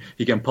decent rate.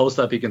 He can post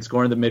up. He can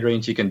score in the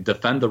mid-range. He can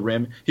defend the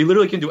rim. He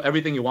literally can do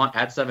everything you want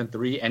at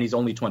 7'3", and he's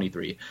only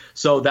 23.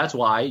 So that's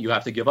why you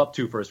have to give up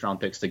 2 first-round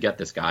picks to get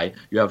this guy.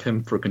 You have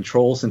him for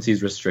control since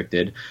he's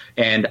restricted.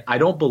 And I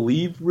don't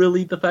believe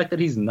really the fact that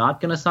he's not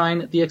going to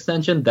sign the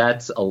extension.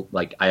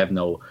 I have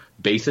no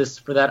basis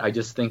for that. I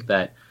just think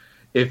that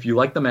if you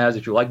like the Mavs,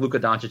 if you like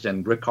Luka Doncic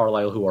and Rick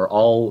Carlisle, who are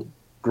all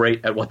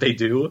great at what they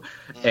do,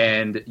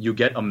 and you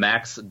get a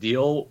max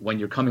deal when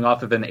you're coming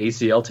off of an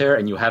ACL tear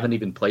and you haven't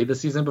even played the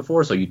season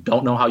before, so you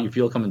don't know how you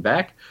feel coming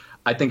back,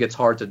 I think it's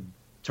hard to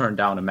turn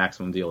down a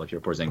maximum deal if you're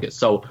Porzingis.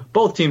 So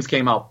both teams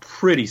came out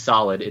pretty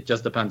solid. It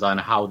just depends on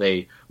how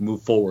they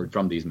move forward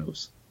from these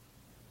moves.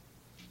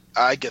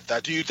 I get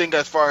that. Do you think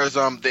as far as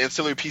the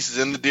ancillary pieces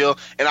in the deal,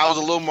 and I was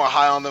a little more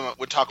high on them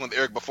when talking with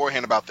Eric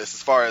beforehand about this,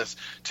 as far as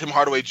Tim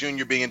Hardaway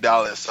Jr. being in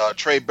Dallas,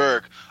 Trey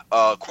Burke,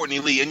 Courtney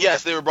Lee, and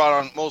yes, they were brought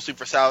on mostly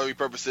for salary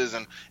purposes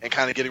and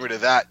kind of getting rid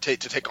of that to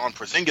take on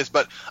Porzingis,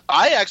 but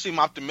I actually am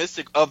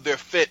optimistic of their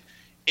fit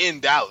in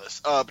Dallas.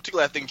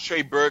 Particularly, I think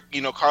Trey Burke,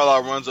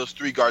 Carlisle runs those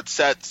 3-guard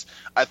sets.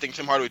 I think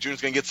Tim Hardaway Jr.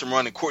 is going to get some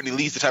run, and Courtney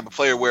Lee's the type of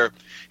player where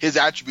his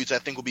attributes, I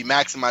think, will be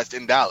maximized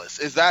in Dallas.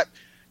 Is that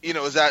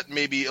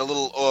maybe a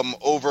little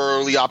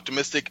overly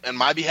optimistic on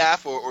my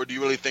behalf, or do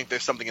you really think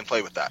there's something in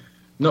play with that?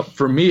 No,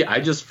 for me, I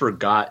just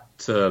forgot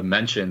to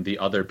mention the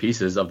other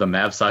pieces of the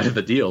Mavs side of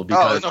the deal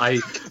because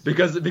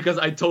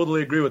I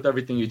totally agree with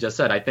everything you just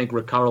said. I think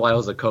Rick Carlisle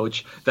is a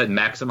coach that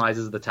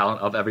maximizes the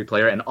talent of every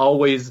player and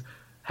always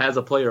has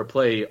a player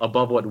play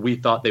above what we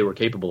thought they were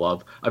capable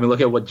of. I mean, look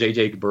at what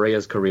J.J.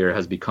 Barea's career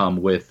has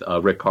become with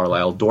Rick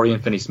Carlisle.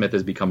 Dorian Finney-Smith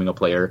is becoming a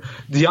player.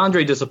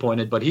 DeAndre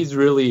disappointed, but he's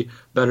really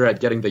better at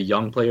getting the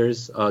young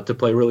players to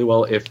play really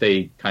well if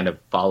they kind of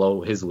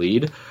follow his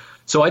lead.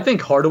 So I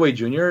think Hardaway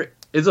Jr.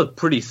 is a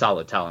pretty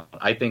solid talent.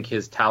 I think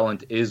his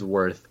talent is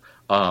worth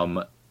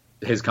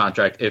his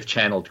contract if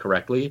channeled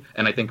correctly,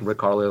 and I think Rick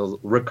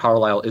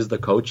Carlisle is the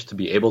coach to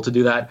be able to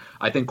do that.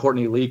 I think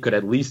Courtney Lee could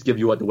at least give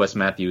you what Wes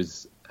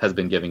Matthews has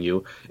been giving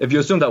you. If you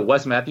assume that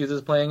Wes Matthews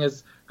is playing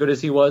as good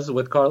as he was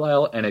with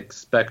Carlisle and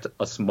expect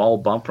a small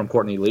bump from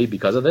Courtney Lee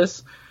because of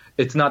this,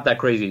 it's not that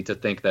crazy to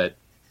think that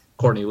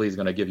Courtney Lee is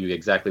going to give you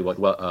exactly what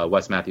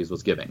Wes Matthews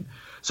was giving.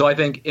 So I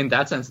think in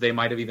that sense they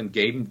might have even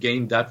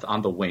gained depth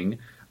on the wing,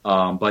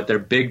 but their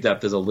big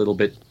depth is a little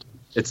bit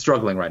 – it's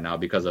struggling right now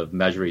because of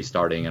Mejri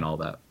starting and all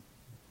that.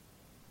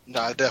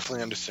 No, I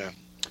definitely understand.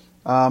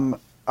 All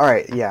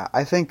right, yeah.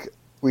 I think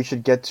we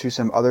should get to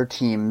some other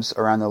teams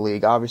around the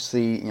league.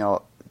 Obviously,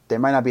 there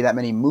might not be that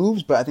many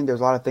moves, but I think there's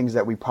a lot of things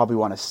that we probably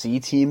want to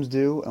see teams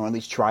do, or at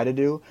least try to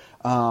do.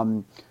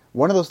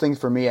 One of those things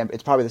for me, and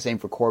it's probably the same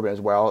for Corbin as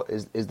well,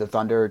 is the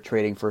Thunder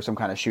trading for some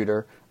kind of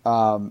shooter,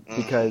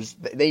 because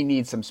they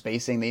need some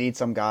spacing. They need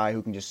some guy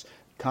who can just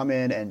come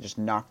in and just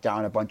knock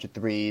down a bunch of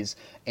threes.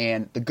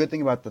 And the good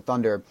thing about the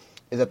Thunder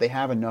is that they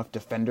have enough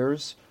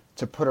defenders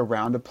to put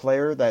around a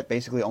player that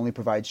basically only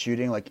provides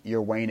shooting, like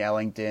your Wayne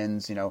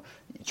Ellingtons,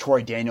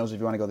 Troy Daniels if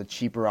you want to go the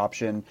cheaper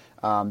option,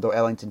 though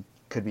Ellington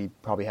could be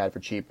probably had for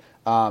cheap.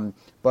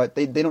 But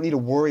they don't need to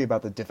worry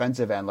about the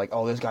defensive end, like,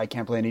 oh, this guy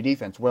can't play any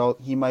defense. Well,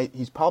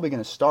 he's probably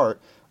going to start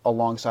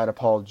alongside a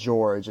Paul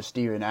George, a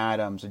Steven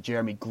Adams, a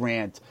Jeremy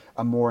Grant,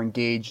 a more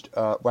engaged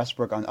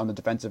Westbrook on the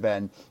defensive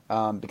end,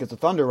 because the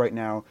Thunder right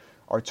now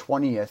are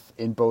 20th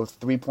in both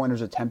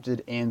three-pointers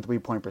attempted and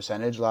three-point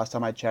percentage last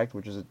time I checked,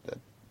 which was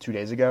 2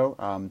 days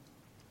ago.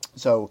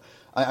 So,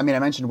 I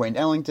mentioned Wayne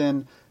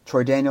Ellington,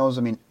 Troy Daniels.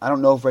 I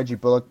don't know if Reggie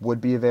Bullock would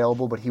be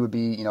available, but he would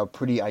be,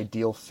 pretty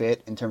ideal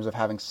fit in terms of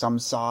having some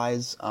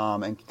size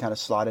and kind of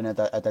slot in at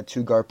that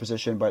two-guard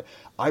position. But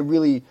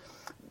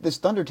this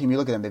Thunder team, you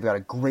look at them, they've got a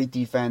great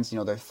defense.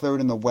 They're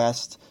third in the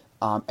West.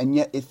 And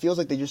yet it feels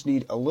like they just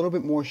need a little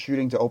bit more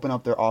shooting to open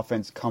up their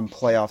offense come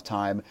playoff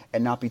time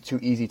and not be too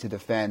easy to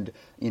defend.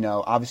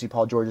 Obviously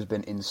Paul George has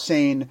been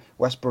insane.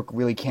 Westbrook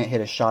really can't hit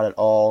a shot at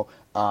all.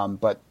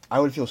 But I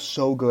would feel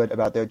so good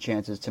about their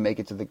chances to make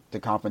it to the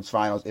conference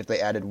finals if they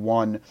added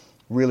one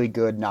really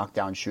good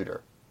knockdown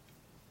shooter.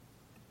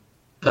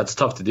 That's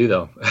tough to do,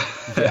 though.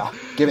 Yeah,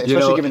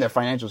 especially given their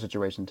financial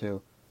situation,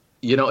 too.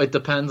 It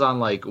depends on,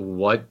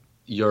 what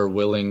you're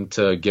willing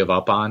to give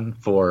up on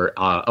for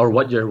or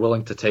what you're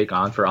willing to take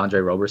on for Andre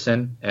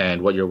Roberson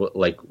and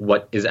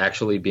what is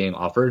actually being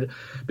offered,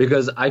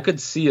 because I could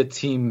see a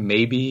team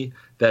maybe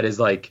that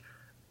is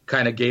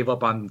kind of gave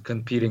up on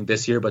competing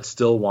this year but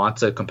still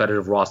wants a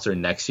competitive roster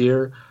next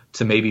year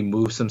to maybe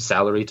move some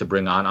salary to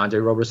bring on Andre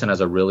Roberson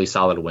as a really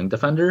solid wing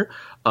defender,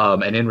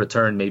 and in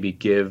return maybe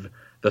give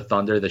the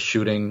Thunder the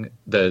shooter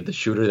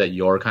that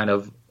you're kind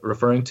of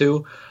referring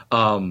to.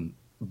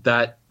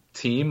 That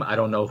team, I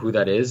don't know who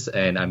that is,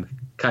 and I'm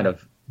kind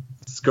of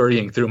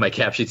scurrying through my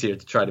cap sheets here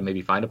to try to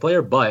maybe find a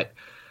player, but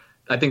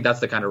I think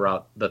that's the kind of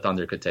route the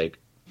Thunder could take.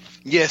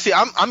 Yeah, see,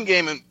 I'm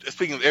gaming.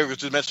 Speaking of Eric was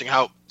just mentioning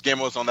how game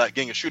was on that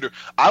getting a shooter,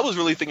 I was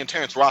really thinking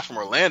Terrence Ross from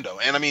Orlando,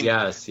 and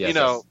yes.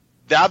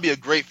 That'd be a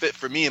great fit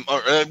for me,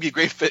 or it'd be a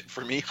great fit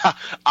for me.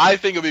 I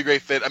think it'd be a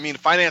great fit.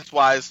 Finance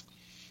wise,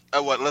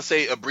 let's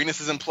say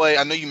Abrinas is in play.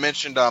 I know you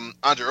mentioned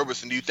Andre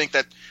Roberson. Do you think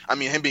that,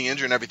 him being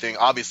injured and everything,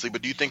 obviously,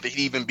 but do you think that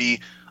he'd even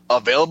be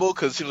available?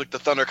 Because it seems like the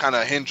Thunder kind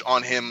of hinge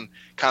on him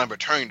kind of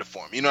returning to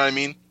form. You know what I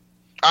mean?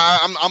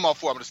 I'm all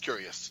for it. I'm just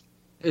curious.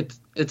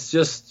 It's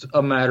just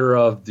a matter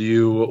of, do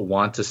you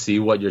want to see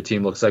what your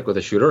team looks like with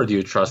a shooter, or do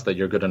you trust that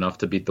you're good enough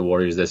to beat the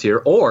Warriors this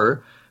year?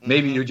 Or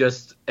maybe you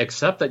just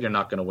accept that you're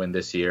not going to win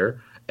this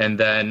year and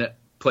then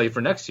play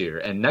for next year.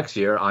 And next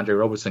year, Andre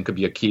Roberson could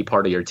be a key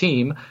part of your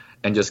team,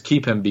 and just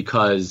keep him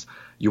because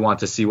you want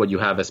to see what you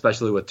have,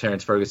 especially with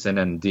Terrence Ferguson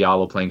and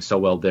Diallo playing so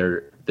well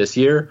there this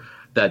year,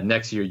 that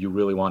next year you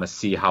really want to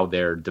see how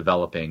they're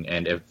developing.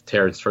 And if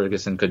Terrence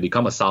Ferguson could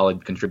become a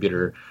solid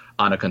contributor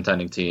on a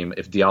contending team,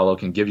 if Diallo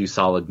can give you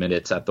solid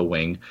minutes at the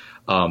wing,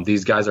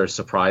 these guys are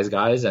surprise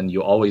guys, and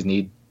you always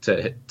need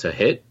to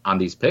hit on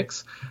these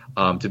picks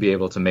to be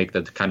able to make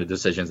the kind of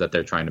decisions that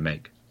they're trying to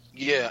make.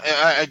 Yeah,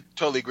 I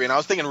totally agree. And I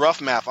was thinking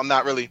rough math. I'm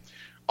not really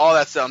all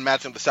that sound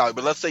matching with the salary,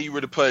 but let's say you were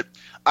to put,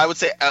 I would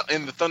say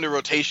in the Thunder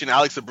rotation,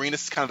 Alex Abrinas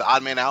is kind of the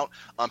odd man out.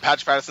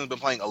 Patrick Patterson's been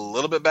playing a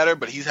little bit better,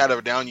 but he's had a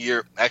down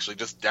year, actually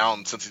just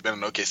down since he's been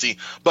in OKC.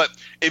 But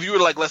if you were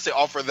to, let's say,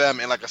 offer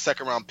them in a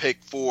second round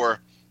pick for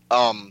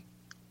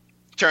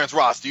Terrence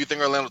Ross, do you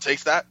think Orlando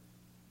takes that?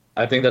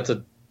 I think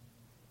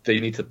they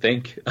need to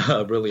think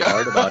really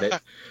hard about it.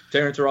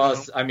 Terrence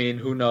Ross,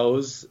 who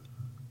knows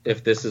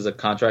if this is a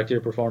contract year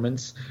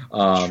performance.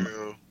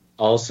 True.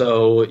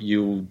 Also,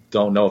 you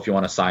don't know if you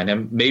want to sign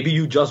him. Maybe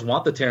you just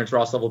want the Terrence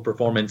Ross level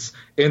performance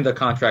in the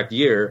contract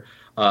year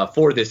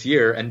for this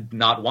year and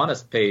not want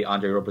to pay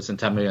Andre Roberson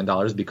 $10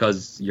 million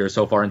because you're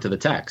so far into the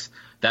tax.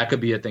 That could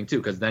be a thing, too,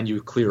 because then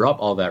you clear up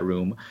all that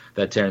room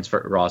that Terrence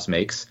Ross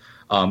makes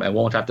and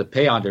won't have to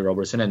pay Andre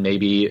Roberson and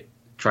maybe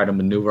try to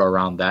maneuver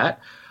around that.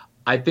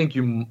 I think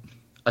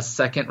a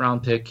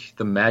second-round pick,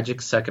 the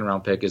Magic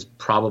second-round pick, is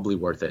probably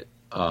worth it.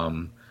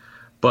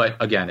 But,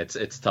 again,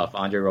 it's tough.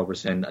 Andre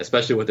Roberson,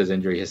 especially with his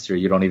injury history,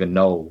 you don't even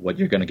know what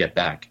you're going to get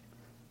back.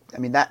 I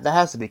mean, that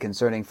has to be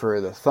concerning for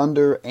the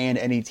Thunder and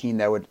any team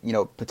that would,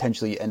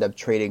 potentially end up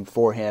trading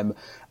for him.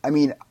 I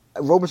mean,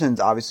 Roberson's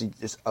obviously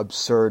just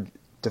absurd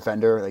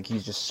defender. Like,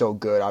 he's just so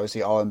good,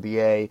 obviously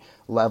all-NBA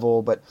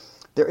level. But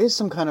there is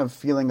some kind of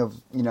feeling of,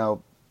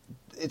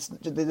 it's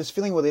this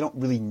feeling where they don't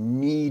really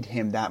need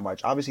him that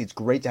much. Obviously, it's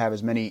great to have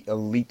as many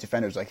elite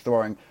defenders, like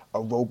throwing a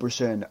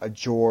Roberson, a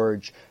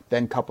George,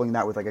 then coupling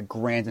that with like a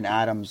Grant and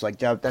Adams. Like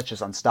that's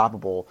just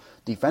unstoppable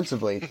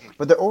defensively.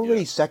 But they're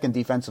already second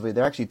defensively.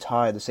 They're actually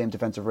tied the same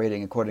defensive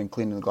rating according to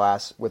Cleaning the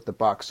Glass with the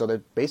Bucks. So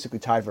they're basically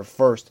tied for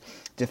first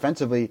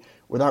defensively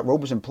without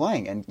Roberson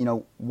playing. And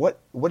what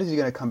is he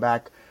going to come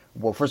back?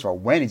 Well, first of all,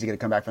 when is he going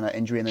to come back from that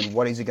injury? And then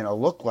what is he going to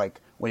look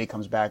like when he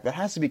comes back? That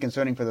has to be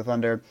concerning for the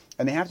Thunder.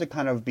 And they have to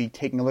kind of be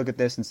taking a look at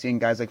this and seeing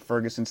guys like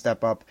Ferguson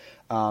step up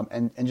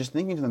and just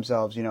thinking to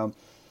themselves,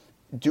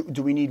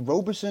 do we need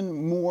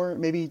Roberson more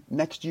maybe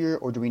next year,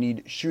 or do we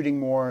need shooting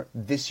more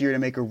this year to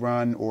make a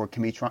run, or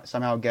can we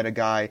somehow get a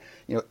guy,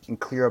 and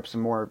clear up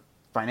the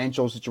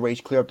financial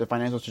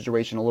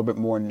situation a little bit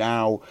more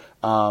now,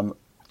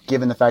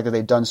 given the fact that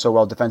they've done so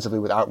well defensively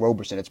without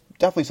Roberson? It's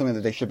definitely something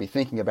that they should be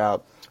thinking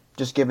about,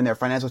 just given their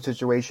financial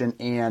situation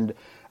and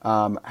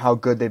how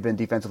good they've been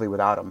defensively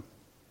without him.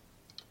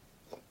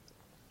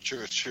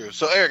 True.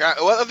 So, Eric,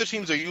 what other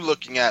teams are you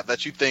looking at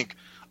that you think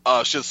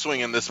should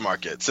swing in this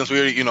market? Since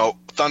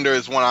Thunder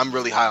is one I'm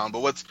really high on,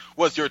 but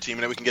what's your team,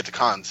 and then we can get to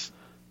cons.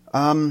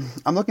 I'm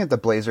looking at the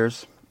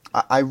Blazers.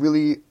 I'm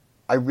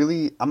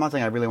not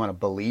saying I really want to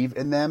believe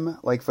in them,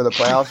 like for the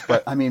playoffs,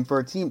 but I mean for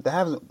a team they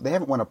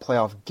haven't won a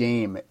playoff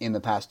game in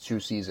the past 2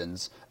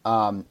 seasons,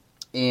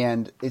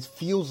 and it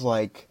feels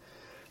like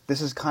this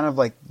is kind of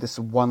like this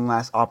one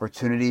last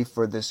opportunity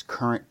for this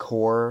current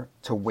core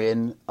to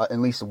win at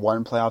least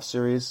one playoff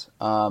series.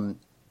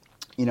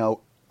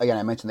 Again,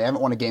 I mentioned they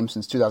haven't won a game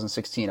since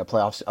 2016, a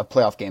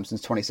playoff game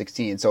since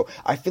 2016. So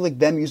I feel like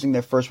them using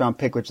their first round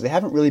pick, which they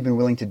haven't really been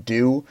willing to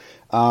do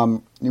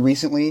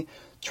recently,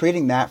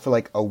 trading that for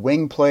like a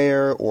wing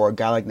player or a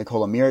guy like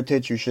Nikola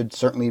Mirotic, who should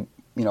certainly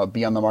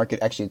be on the market.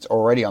 Actually, it's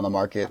already on the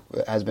market,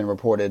 has been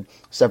reported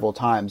several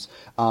times,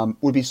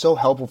 would be so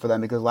helpful for them,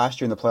 because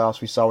last year in the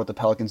playoffs we saw what the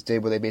Pelicans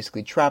did, where they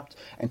basically trapped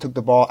and took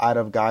the ball out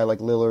of a guy like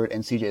Lillard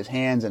and CJ's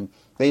hands, and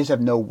they just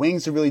have no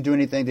wings to really do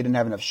anything. They didn't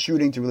have enough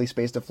shooting to really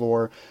space the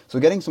floor. So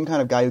getting some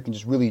kind of guy who can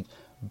just really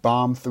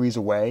bomb threes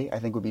away, I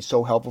think would be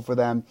so helpful for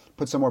them.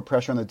 Put some more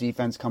pressure on the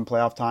defense come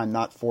playoff time,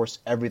 not force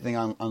everything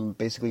on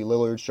basically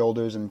Lillard's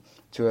shoulders and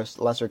to a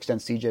lesser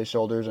extent CJ's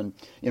shoulders. And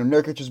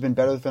Nurkic has been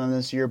better for them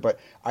this year, but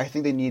I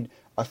think they need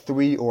a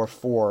 3 or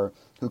 4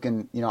 who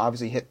can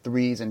obviously hit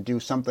threes and do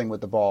something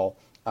with the ball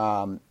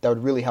that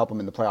would really help them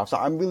in the playoffs. So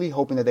I'm really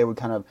hoping that they would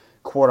kind of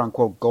quote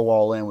unquote go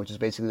all in, which is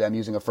basically them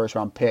using a first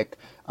round pick.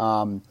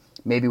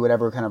 Maybe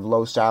whatever kind of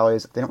low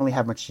salaries. They don't really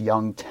have much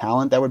young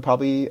talent that would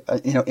probably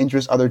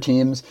interest other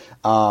teams.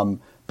 But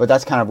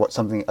that's kind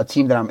of a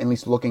team that I'm at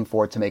least looking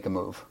for to make a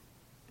move.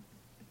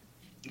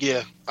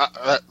 Yeah,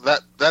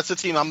 that's a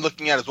team I'm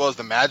looking at, as well as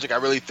the Magic. I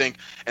really think,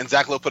 and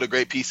Zach Lowe put a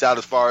great piece out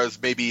as far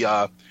as maybe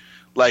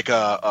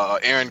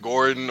Aaron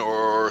Gordon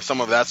or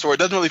some of that sort. It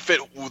doesn't really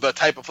fit the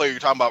type of player you're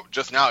talking about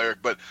just now,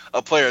 Eric, but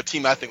a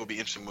team I think would be an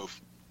interesting move.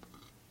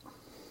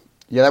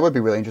 Yeah, that would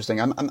be really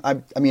interesting. I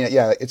mean,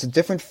 it's a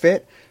different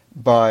fit.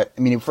 But,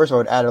 I mean, first of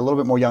all, it would add a little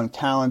bit more young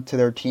talent to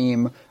their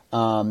team.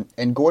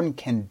 And Gordon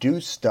can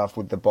do stuff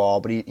with the ball,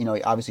 but he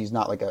obviously he's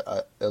not like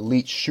a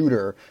elite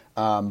shooter.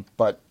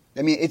 But,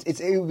 I mean,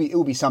 it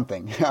would be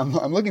something.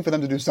 I'm looking for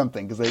them to do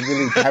something, because they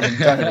really haven't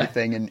done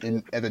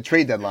anything at the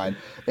trade deadline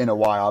in a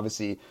while.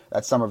 Obviously,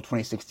 that summer of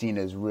 2016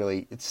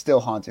 it's still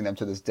haunting them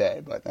to this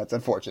day, but that's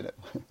unfortunate.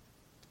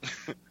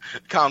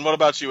 Colin, what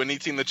about you? Any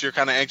team that you're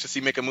kind of anxious to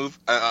see make a move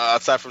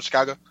outside from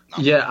Chicago?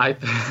 No. Yeah,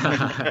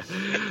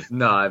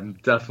 no, I'm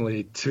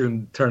definitely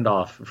turned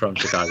off from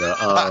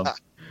Chicago.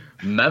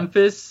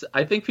 Memphis,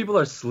 I think people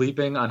are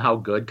sleeping on how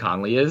good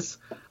Conley is,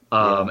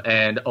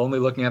 and only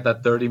looking at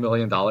that $30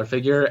 million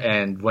figure.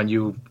 And when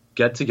you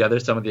get together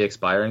some of the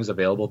expirings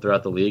available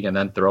throughout the league and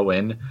then throw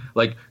in,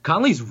 like,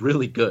 Conley's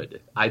really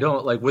good. I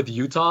don't with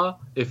Utah,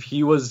 if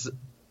he was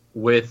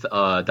with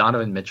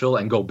Donovan Mitchell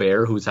and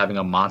Gobert, who's having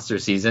a monster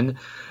season,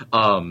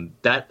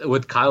 that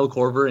with Kyle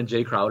Korver and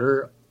Jay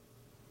Crowder,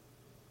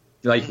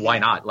 why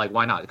not?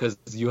 Why not? Because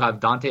you have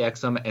Dante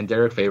Exum and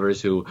Derek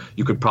Favors, who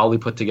you could probably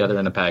put together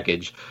in a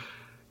package.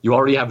 You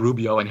already have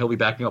Rubio, and he'll be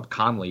backing up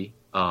Conley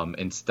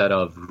instead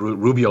of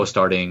Rubio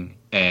starting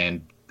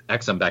and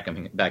Exum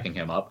backing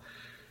him up.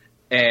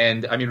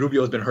 And, I mean,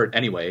 Rubio's been hurt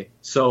anyway.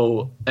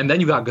 So, and then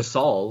you got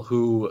Gasol,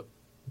 who,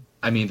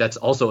 I mean, that's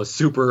also a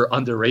super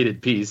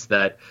underrated piece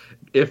that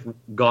if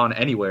gone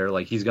anywhere,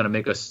 like, he's going to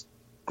make a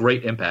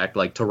great impact.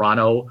 Like,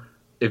 Toronto,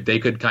 if they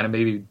could kind of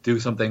maybe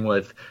do something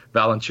with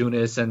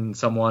Valanciunas and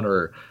someone,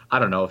 or I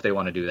don't know if they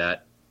want to do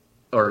that.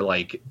 Or,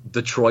 like,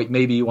 Detroit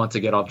maybe wants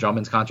to get off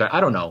Drummond's contract. I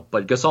don't know.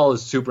 But Gasol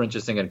is super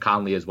interesting, and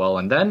Conley as well.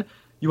 And then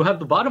you have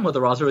the bottom of the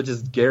roster, which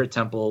is Garrett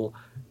Temple,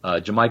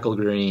 JaMychal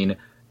Green,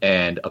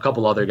 and a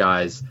couple other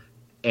guys.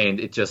 And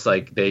it's just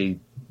like they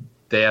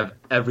have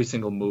every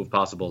single move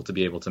possible to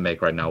be able to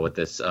make right now with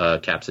this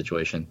cap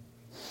situation.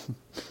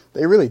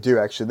 They really do,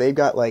 actually. They've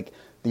got, like,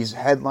 these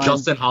headlines.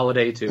 Justin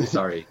Holiday, too.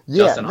 Sorry.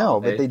 Yeah, Justin no,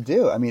 Holiday. but they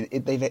do. I mean,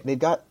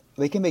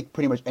 they can make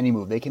pretty much any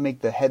move. They can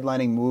make the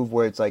headlining move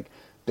where it's like,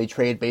 they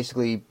trade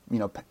basically,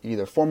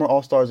 either former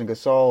All-Stars in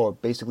Gasol or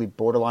basically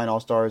borderline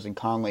All-Stars in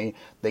Conley.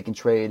 They can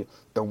trade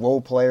the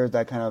role players,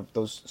 that kind of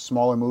those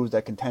smaller moves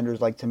that contenders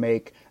like to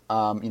make.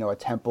 A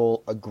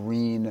Temple, a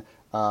Green,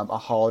 a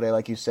Holiday,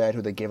 like you said,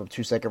 who they gave up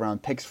 2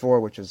 second-round picks for,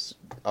 which is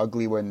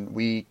ugly when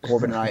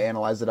Corbin and I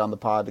analyzed it on the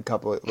pod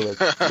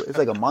it's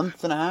like a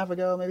month and a half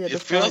ago, maybe.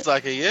 It feels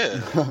like it,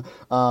 yeah.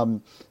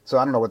 So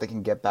I don't know what they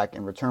can get back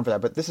in return for that.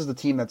 But this is the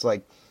team that's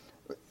like,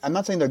 I'm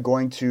not saying they're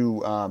going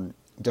to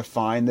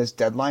define this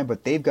deadline,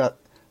 but they've got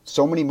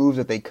so many moves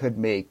that they could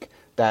make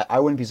that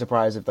I wouldn't be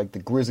surprised if like the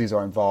Grizzlies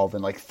are involved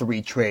in like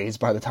 3 trades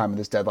by the time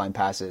this deadline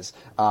passes.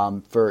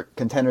 For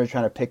contenders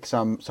trying to pick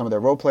some of their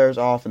role players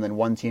off, and then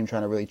one team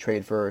trying to really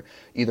trade for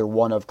either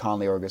one of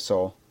Conley or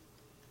Gasol.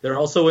 They're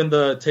also in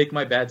the take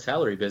my bad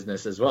salary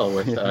business as well,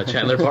 with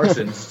Chandler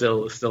Parsons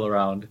still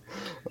around.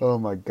 Oh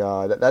my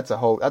God,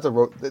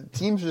 the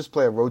teams just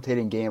play a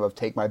rotating game of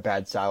take my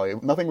bad salary.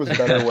 Nothing was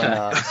better when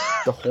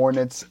the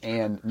Hornets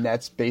and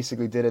Nets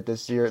basically did it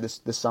this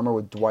summer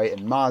with Dwight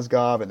and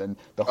Mozgov, and then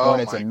the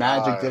Hornets and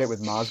Magic did it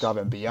with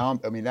Mozgov and Beyond.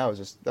 I mean, that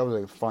was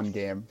a fun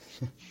game.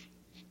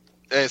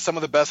 Hey, some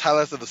of the best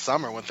highlights of the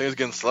summer when things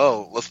getting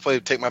slow. Let's play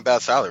take my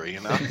bad salary,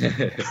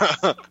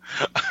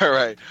 All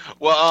right.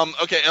 Well,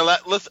 okay. And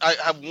I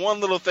have one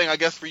little thing, I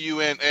guess, for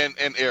you and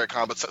Eric,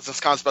 Con. But since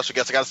Con's special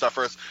guest, I got to start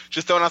first.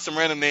 Just throwing out some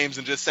random names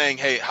and just saying,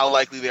 hey, how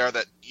likely they are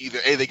that either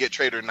A, they get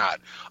traded or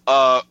not.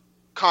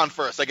 Con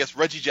first, I guess.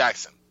 Reggie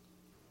Jackson.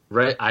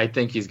 Right. I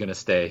think he's gonna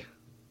stay.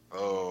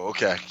 Oh,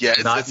 okay. Yeah,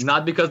 it's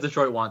not because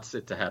Detroit wants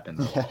it to happen,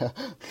 though.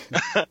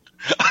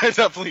 I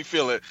definitely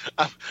feel it.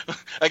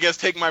 I guess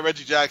take my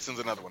Reggie Jackson's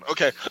another one.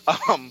 Okay.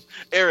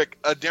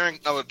 Eric, Darren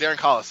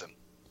Collison.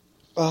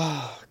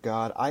 Oh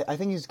God, I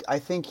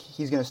think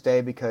he's going to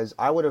stay because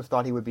I would have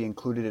thought he would be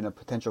included in a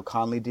potential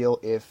Conley deal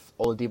if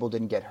Oladipo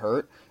didn't get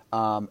hurt.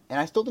 And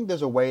I still think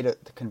there's a way to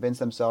convince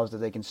themselves that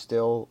they can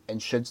still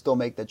and should still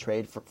make the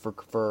trade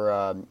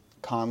for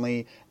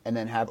Conley, and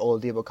then have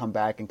Oladipo come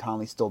back and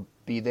Conley still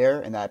be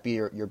there, and that be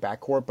your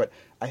backcourt. But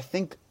I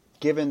think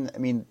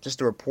just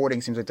the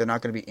reporting seems like they're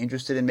not going to be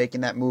interested in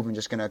making that move and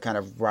just going to kind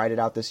of ride it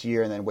out this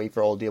year and then wait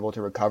for Oladipo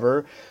to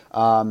recover.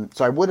 So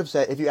I would have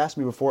said, if you asked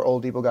me before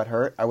Oladipo got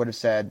hurt, I would have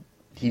said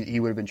he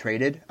would have been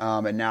traded.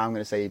 And now I'm going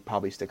to say he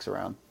probably sticks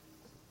around.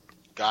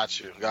 Got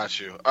you.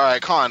 All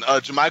right, Con,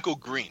 JaMychal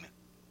Green.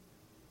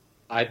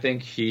 I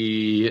think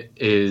he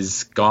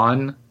is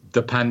gone,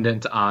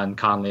 dependent on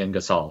Conley and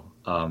Gasol.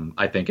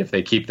 I think if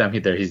they keep them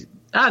there, he's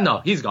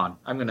gone. He's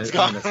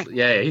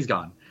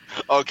gone.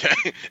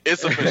 Okay,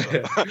 it's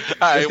official. Because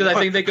I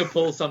think they could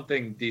pull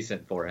something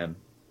decent for him.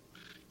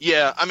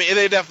 Yeah, I mean,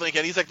 they definitely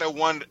can. He's like the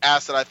one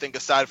asset, I think,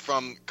 aside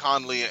from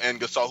Conley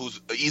and Gasol, who's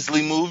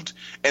easily moved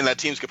and that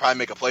teams could probably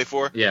make a play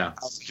for. Yeah.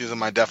 I'll choose him,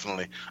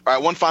 definitely. All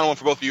right, one final one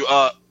for both of you.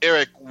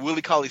 Eric,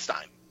 Willie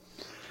Cauley-Stein.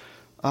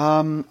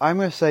 I'm going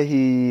to say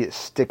he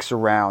sticks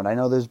around. I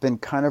know there's been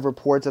kind of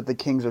reports that the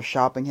Kings are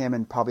shopping him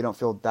and probably don't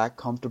feel that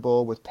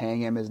comfortable with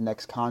paying him his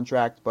next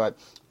contract, but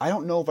I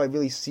don't know if I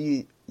really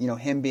see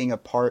him being a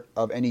part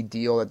of any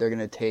deal that they're going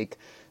to take.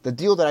 The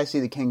deal that I see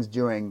the Kings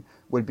doing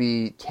would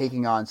be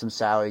taking on some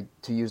salary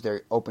to use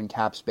their open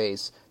cap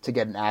space to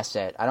get an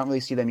asset. I don't really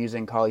see them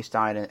using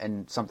Cauley-Stein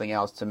and something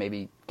else to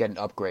maybe get an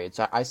upgrade.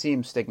 So I see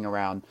him sticking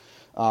around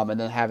and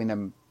then having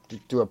them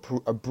do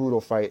a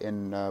brutal fight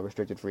in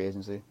restricted free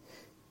agency.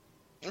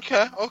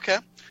 Okay.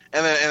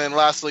 And then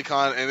lastly,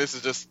 Con, and this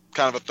is just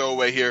kind of a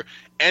throwaway here.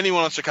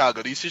 Anyone on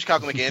Chicago? Do you see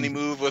Chicago making any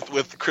move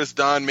with Chris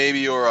Dunn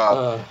maybe or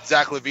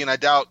Zach LaVine? I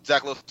doubt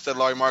Zach said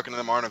Larry Markin and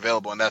them aren't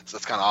available, and that's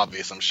kind of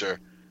obvious, I'm sure.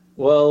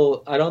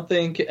 Well, I don't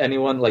think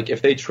anyone,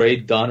 if they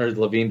trade Dunn or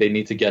LaVine, they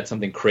need to get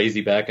something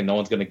crazy back, and no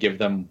one's going to give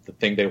them the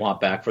thing they want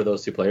back for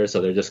those two players,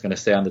 so they're just going to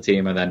stay on the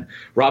team. And then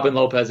Robin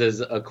Lopez is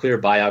a clear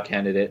buyout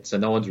candidate, so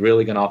no one's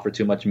really going to offer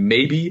too much.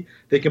 Maybe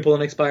they can pull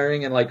an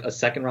expiring and, a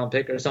second-round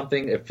pick or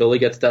something if Philly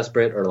gets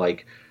desperate, or, I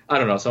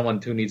don't know, someone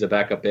who needs a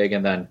backup big.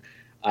 And then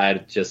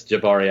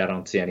Jabari, I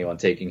don't see anyone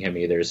taking him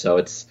either, so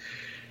it's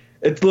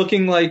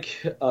looking like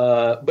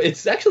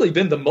it's actually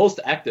been the most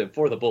active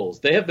for the Bulls.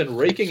 They have been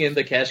raking in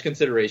the cash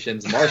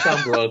considerations.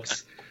 Marshawn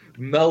Brooks,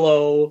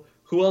 Melo,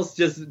 who else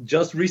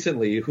just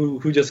recently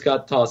who just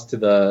got tossed to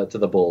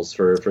the Bulls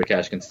for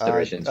cash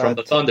considerations from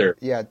the Thunder?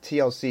 Yeah,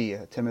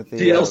 TLC, Timothy.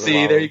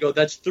 TLC, there you go.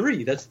 That's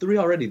three. That's three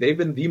already. They've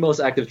been the most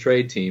active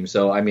trade team,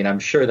 so I mean, I'm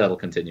sure that'll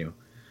continue.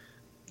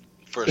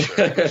 For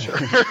sure.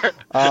 Yeah,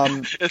 I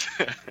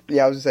was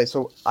gonna say.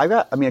 So I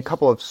got, a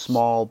couple of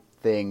small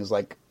things.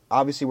 Like,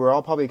 obviously, we're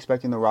all probably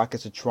expecting the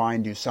Rockets to try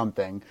and do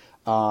something.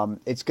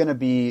 It's going to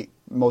be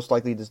most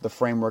likely just the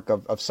framework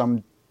of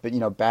some,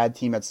 bad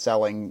team that's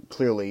selling,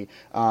 clearly,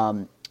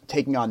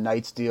 taking on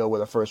Knight's deal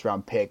with a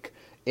first-round pick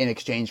in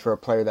exchange for a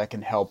player that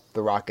can help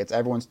the Rockets.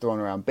 Everyone's throwing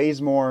around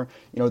Bazemore.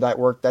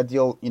 That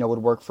deal, would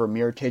work for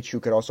Mirotic,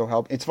 who could also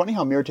help. It's funny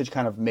how Mirotic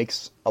kind of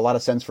makes a lot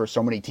of sense for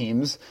so many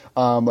teams.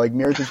 Like,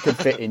 Mirotic could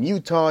fit in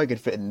Utah, he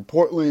could fit in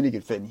Portland, he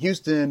could fit in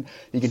Houston,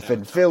 he could fit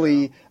in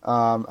Philly.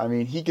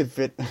 He could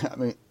fit.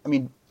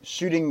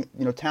 Shooting,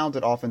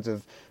 talented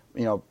offensive,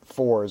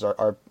 fours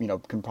are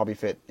can probably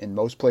fit in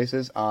most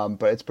places.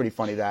 But it's pretty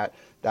funny that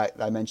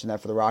I mentioned that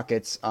for the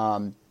Rockets.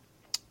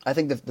 I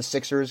think the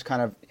Sixers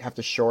kind of have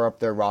to shore up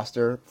their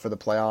roster for the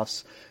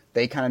playoffs.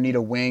 They kind of need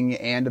a wing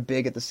and a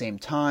big at the same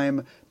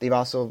time. They've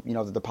also,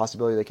 the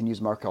possibility they can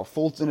use Markelle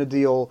Fultz in a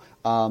deal.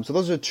 So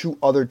those are two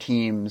other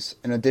teams,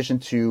 in addition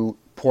to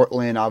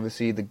Portland,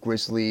 obviously the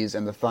Grizzlies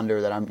and the Thunder,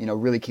 that I'm,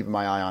 really keeping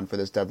my eye on for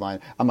this deadline.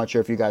 I'm not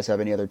sure if you guys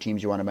have any other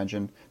teams you want to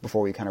mention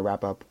before we kind of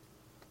wrap up.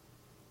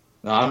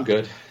 No, I'm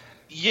good.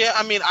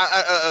 Yeah,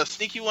 a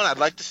sneaky one. I'd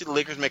like to see the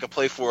Lakers make a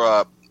play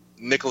for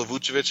Nikola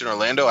Vucevic in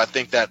Orlando. I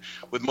think that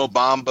with Mo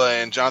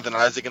Bamba and Jonathan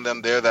Isaac and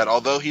them there, that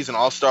although he's an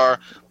all-star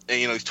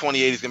and he's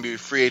 28, he's going to be a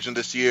free agent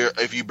this year.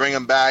 If you bring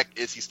him back,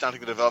 is he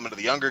stunting the development of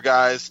the younger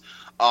guys?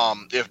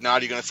 If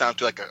not, you're going to sign him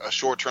to like a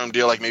short-term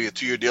deal, like maybe a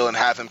 2-year deal, and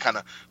have him kind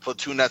of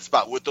platoon that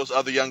spot with those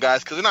other young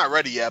guys, because they're not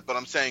ready yet. But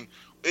I'm saying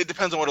it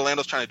depends on what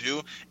Orlando's trying to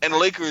do. And the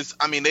Lakers,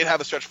 they'd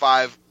have a stretch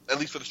five, at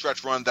least for the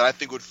stretch run, that I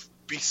think would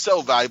be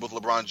so valuable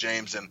with LeBron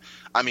James, and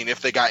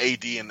if they got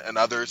AD and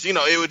others,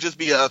 it would just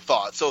be a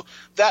thought. So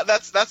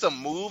that's a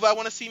move I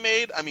want to see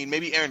made.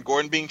 Maybe Aaron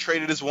Gordon being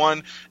traded is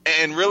one,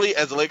 and really,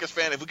 as a Lakers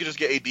fan, if we could just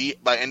get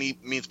AD by any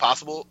means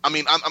possible.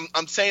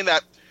 I'm saying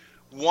that,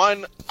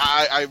 one,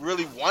 I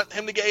really want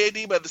him to get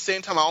AD, but at the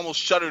same time, I almost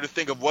shudder to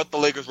think of what the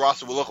Lakers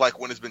roster will look like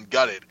when it's been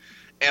gutted,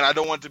 and I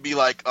don't want it to be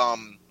like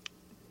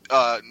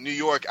New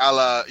York a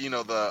la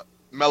the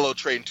Melo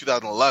trade in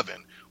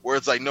 2011. Where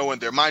it's like no one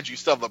there. Mind you,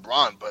 still have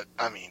LeBron, but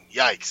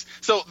yikes.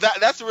 So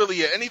that's really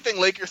it. Anything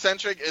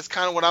Laker-centric is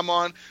kind of what I'm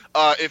on.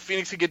 If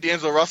Phoenix could get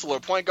D'Angelo Russell or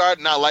point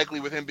guard, not likely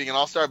with him being an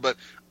all-star, but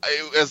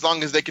as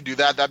long as they could do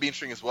that, that'd be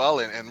interesting as well,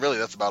 and really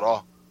that's about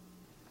all.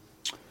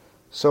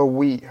 So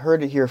we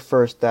heard it here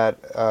first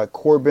that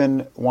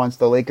Corbin wants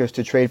the Lakers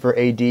to trade for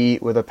AD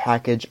with a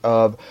package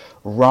of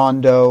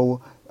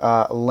Rondo,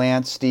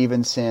 Lance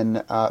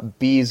Stevenson,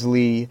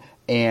 Beasley,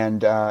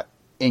 and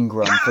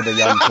Ingram for the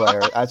young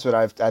player. That's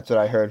what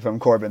I heard from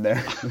Corbin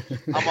there.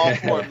 I'm all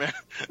for it, man.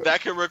 That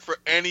can work for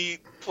any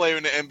player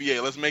in the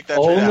NBA. Let's make that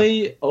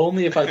trade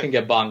only if I can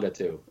get Bonga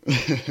too.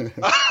 He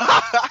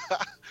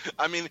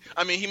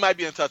might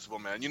be untouchable,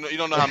 man. You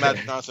don't know how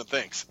Magic Johnson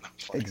thinks.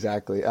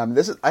 Exactly.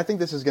 I think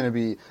this is going to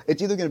be.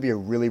 It's either going to be a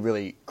really,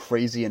 really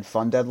crazy and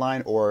fun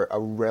deadline, or a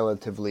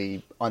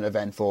relatively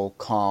uneventful,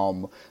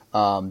 calm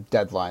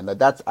deadline.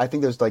 I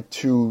think there's like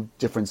two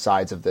different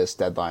sides of this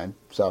deadline.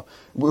 So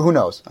who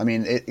knows? AD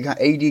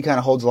kind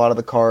of holds a lot of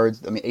the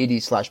cards.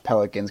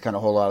 AD/Pelicans kind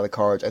of hold a lot of the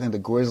cards. I think the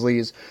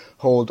Grizzlies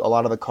hold a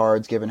lot of the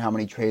cards, given how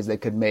many trades they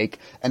could make,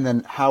 and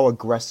then how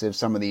aggressive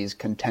some of these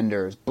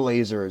contenders,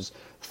 Blazers,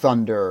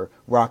 Thunder,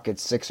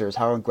 Rockets, Sixers,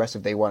 how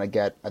aggressive they want to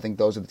get. I think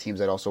those are the teams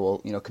that also will,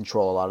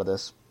 control a lot of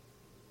this.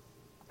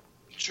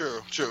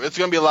 True. It's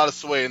going to be a lot of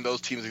sway in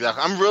those teams.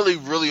 Exactly. I'm really,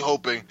 really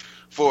hoping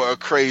for a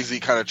crazy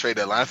kind of trade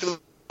deadline. I feel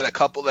like a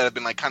couple that have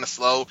been like kind of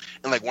slow,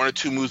 and like one or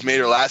two moves made,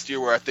 or last year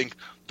where I think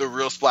the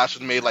real splash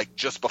was made like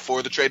just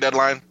before the trade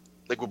deadline,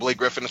 like with Blake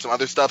Griffin and some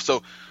other stuff.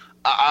 So,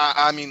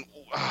 oh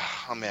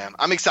man,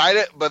 I'm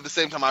excited, but at the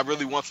same time, I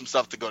really want some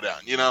stuff to go down.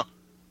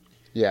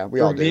 Yeah, we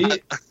all do.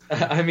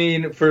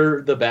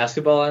 For the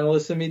basketball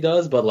analyst in me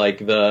does, but like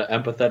the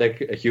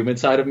empathetic human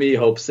side of me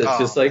hopes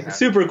it's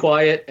super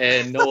quiet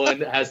and no one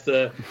has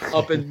to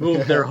up and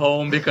move their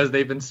home because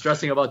they've been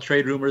stressing about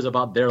trade rumors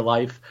about their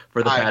life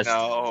for the past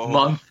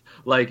month.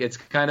 Like, it's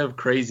kind of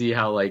crazy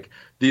how like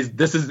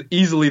this is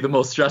easily the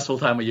most stressful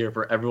time of year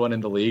for everyone in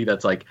the league.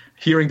 That's like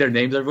hearing their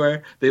names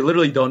everywhere. They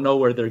literally don't know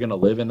where they're gonna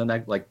live in the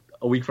next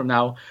a week from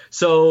now.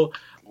 So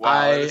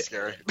that is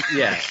scary.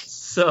 Yeah.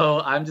 So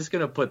I'm just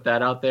going to put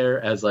that out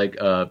there as like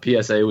a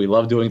PSA. We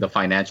love doing the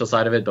financial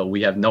side of it, but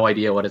we have no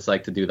idea what it's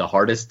like to do the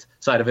hardest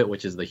side of it,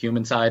 which is the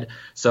human side.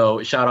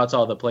 So shout out to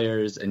all the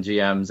players and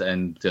GMs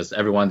and just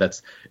everyone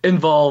that's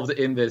involved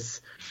in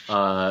this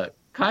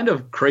kind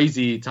of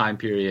crazy time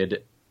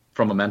period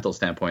from a mental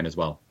standpoint as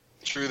well.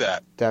 True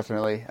that.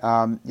 Definitely.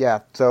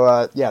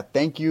 So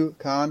thank you,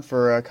 Khan,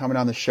 for coming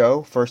on the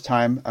show. First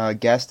time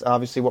guest.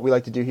 Obviously, what we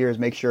like to do here is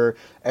make sure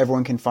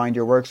everyone can find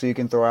your work, so you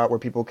can throw out where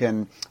people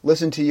can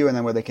listen to you and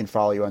then where they can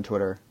follow you on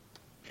Twitter.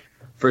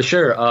 For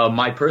sure.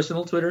 My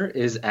personal Twitter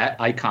is at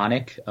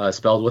iconic,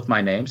 spelled with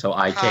my name, so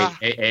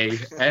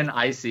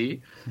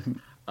IKAANIC.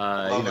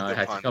 Love a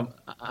good pun.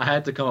 I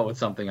had to come up with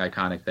something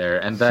iconic there,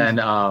 and then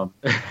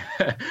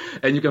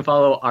and you can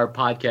follow our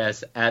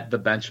podcast at the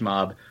Bench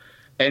Mob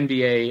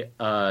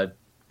NBA,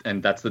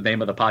 and that's the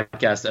name of the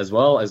podcast as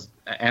well as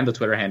and the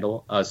Twitter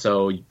handle.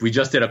 So we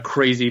just did a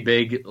crazy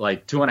big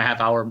 2.5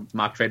 hour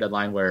mock trade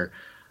deadline where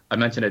I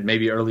mentioned it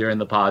maybe earlier in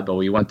the pod, but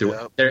we went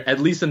through there at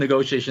least a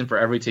negotiation for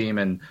every team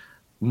and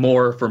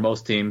more for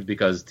most teams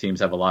because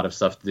teams have a lot of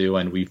stuff to do,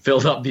 and we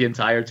filled up the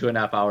entire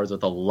 2.5 hours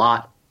with a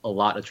lot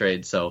of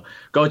trades. So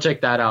go check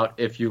that out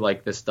if you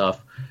like this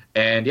stuff.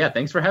 And yeah,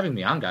 thanks for having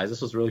me on, guys.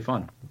 This was really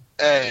fun.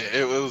 Hey,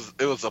 it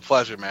was a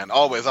pleasure, man.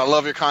 Always. I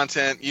love your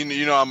content.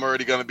 You know I'm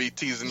already gonna be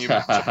teasing you,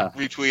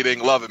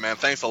 retweeting. Love it, man.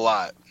 Thanks a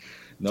lot.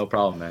 No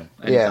problem, man.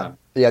 Anytime.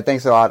 Yeah,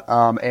 thanks a lot.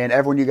 And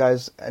everyone, you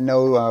guys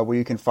know where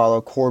you can follow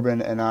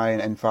Corbin and I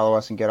and follow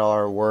us and get all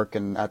our work.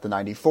 And at the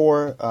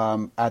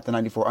 94, at the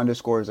 94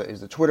 underscore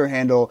is the Twitter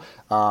handle.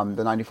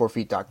 The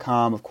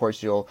 94feet.com. Of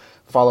course, you'll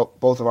follow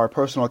both of our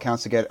personal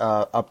accounts to get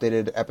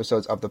updated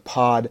episodes of the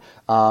pod.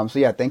 So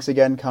yeah, thanks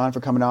again, Con, for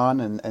coming on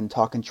and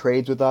talking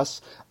trades with us.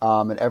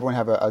 And everyone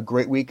have a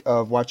great week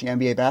of watching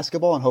NBA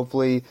basketball, and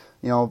hopefully,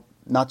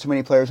 not too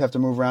many players have to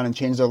move around and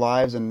change their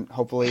lives, and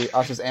hopefully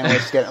us as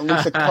analysts get at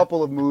least a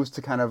couple of moves to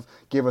kind of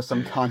give us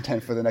some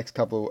content for the next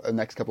couple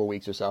of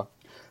weeks or so.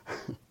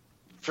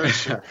 For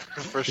sure.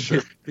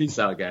 Peace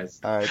out,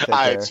 guys. All right, take All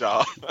care. right,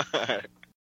 y'all. All right.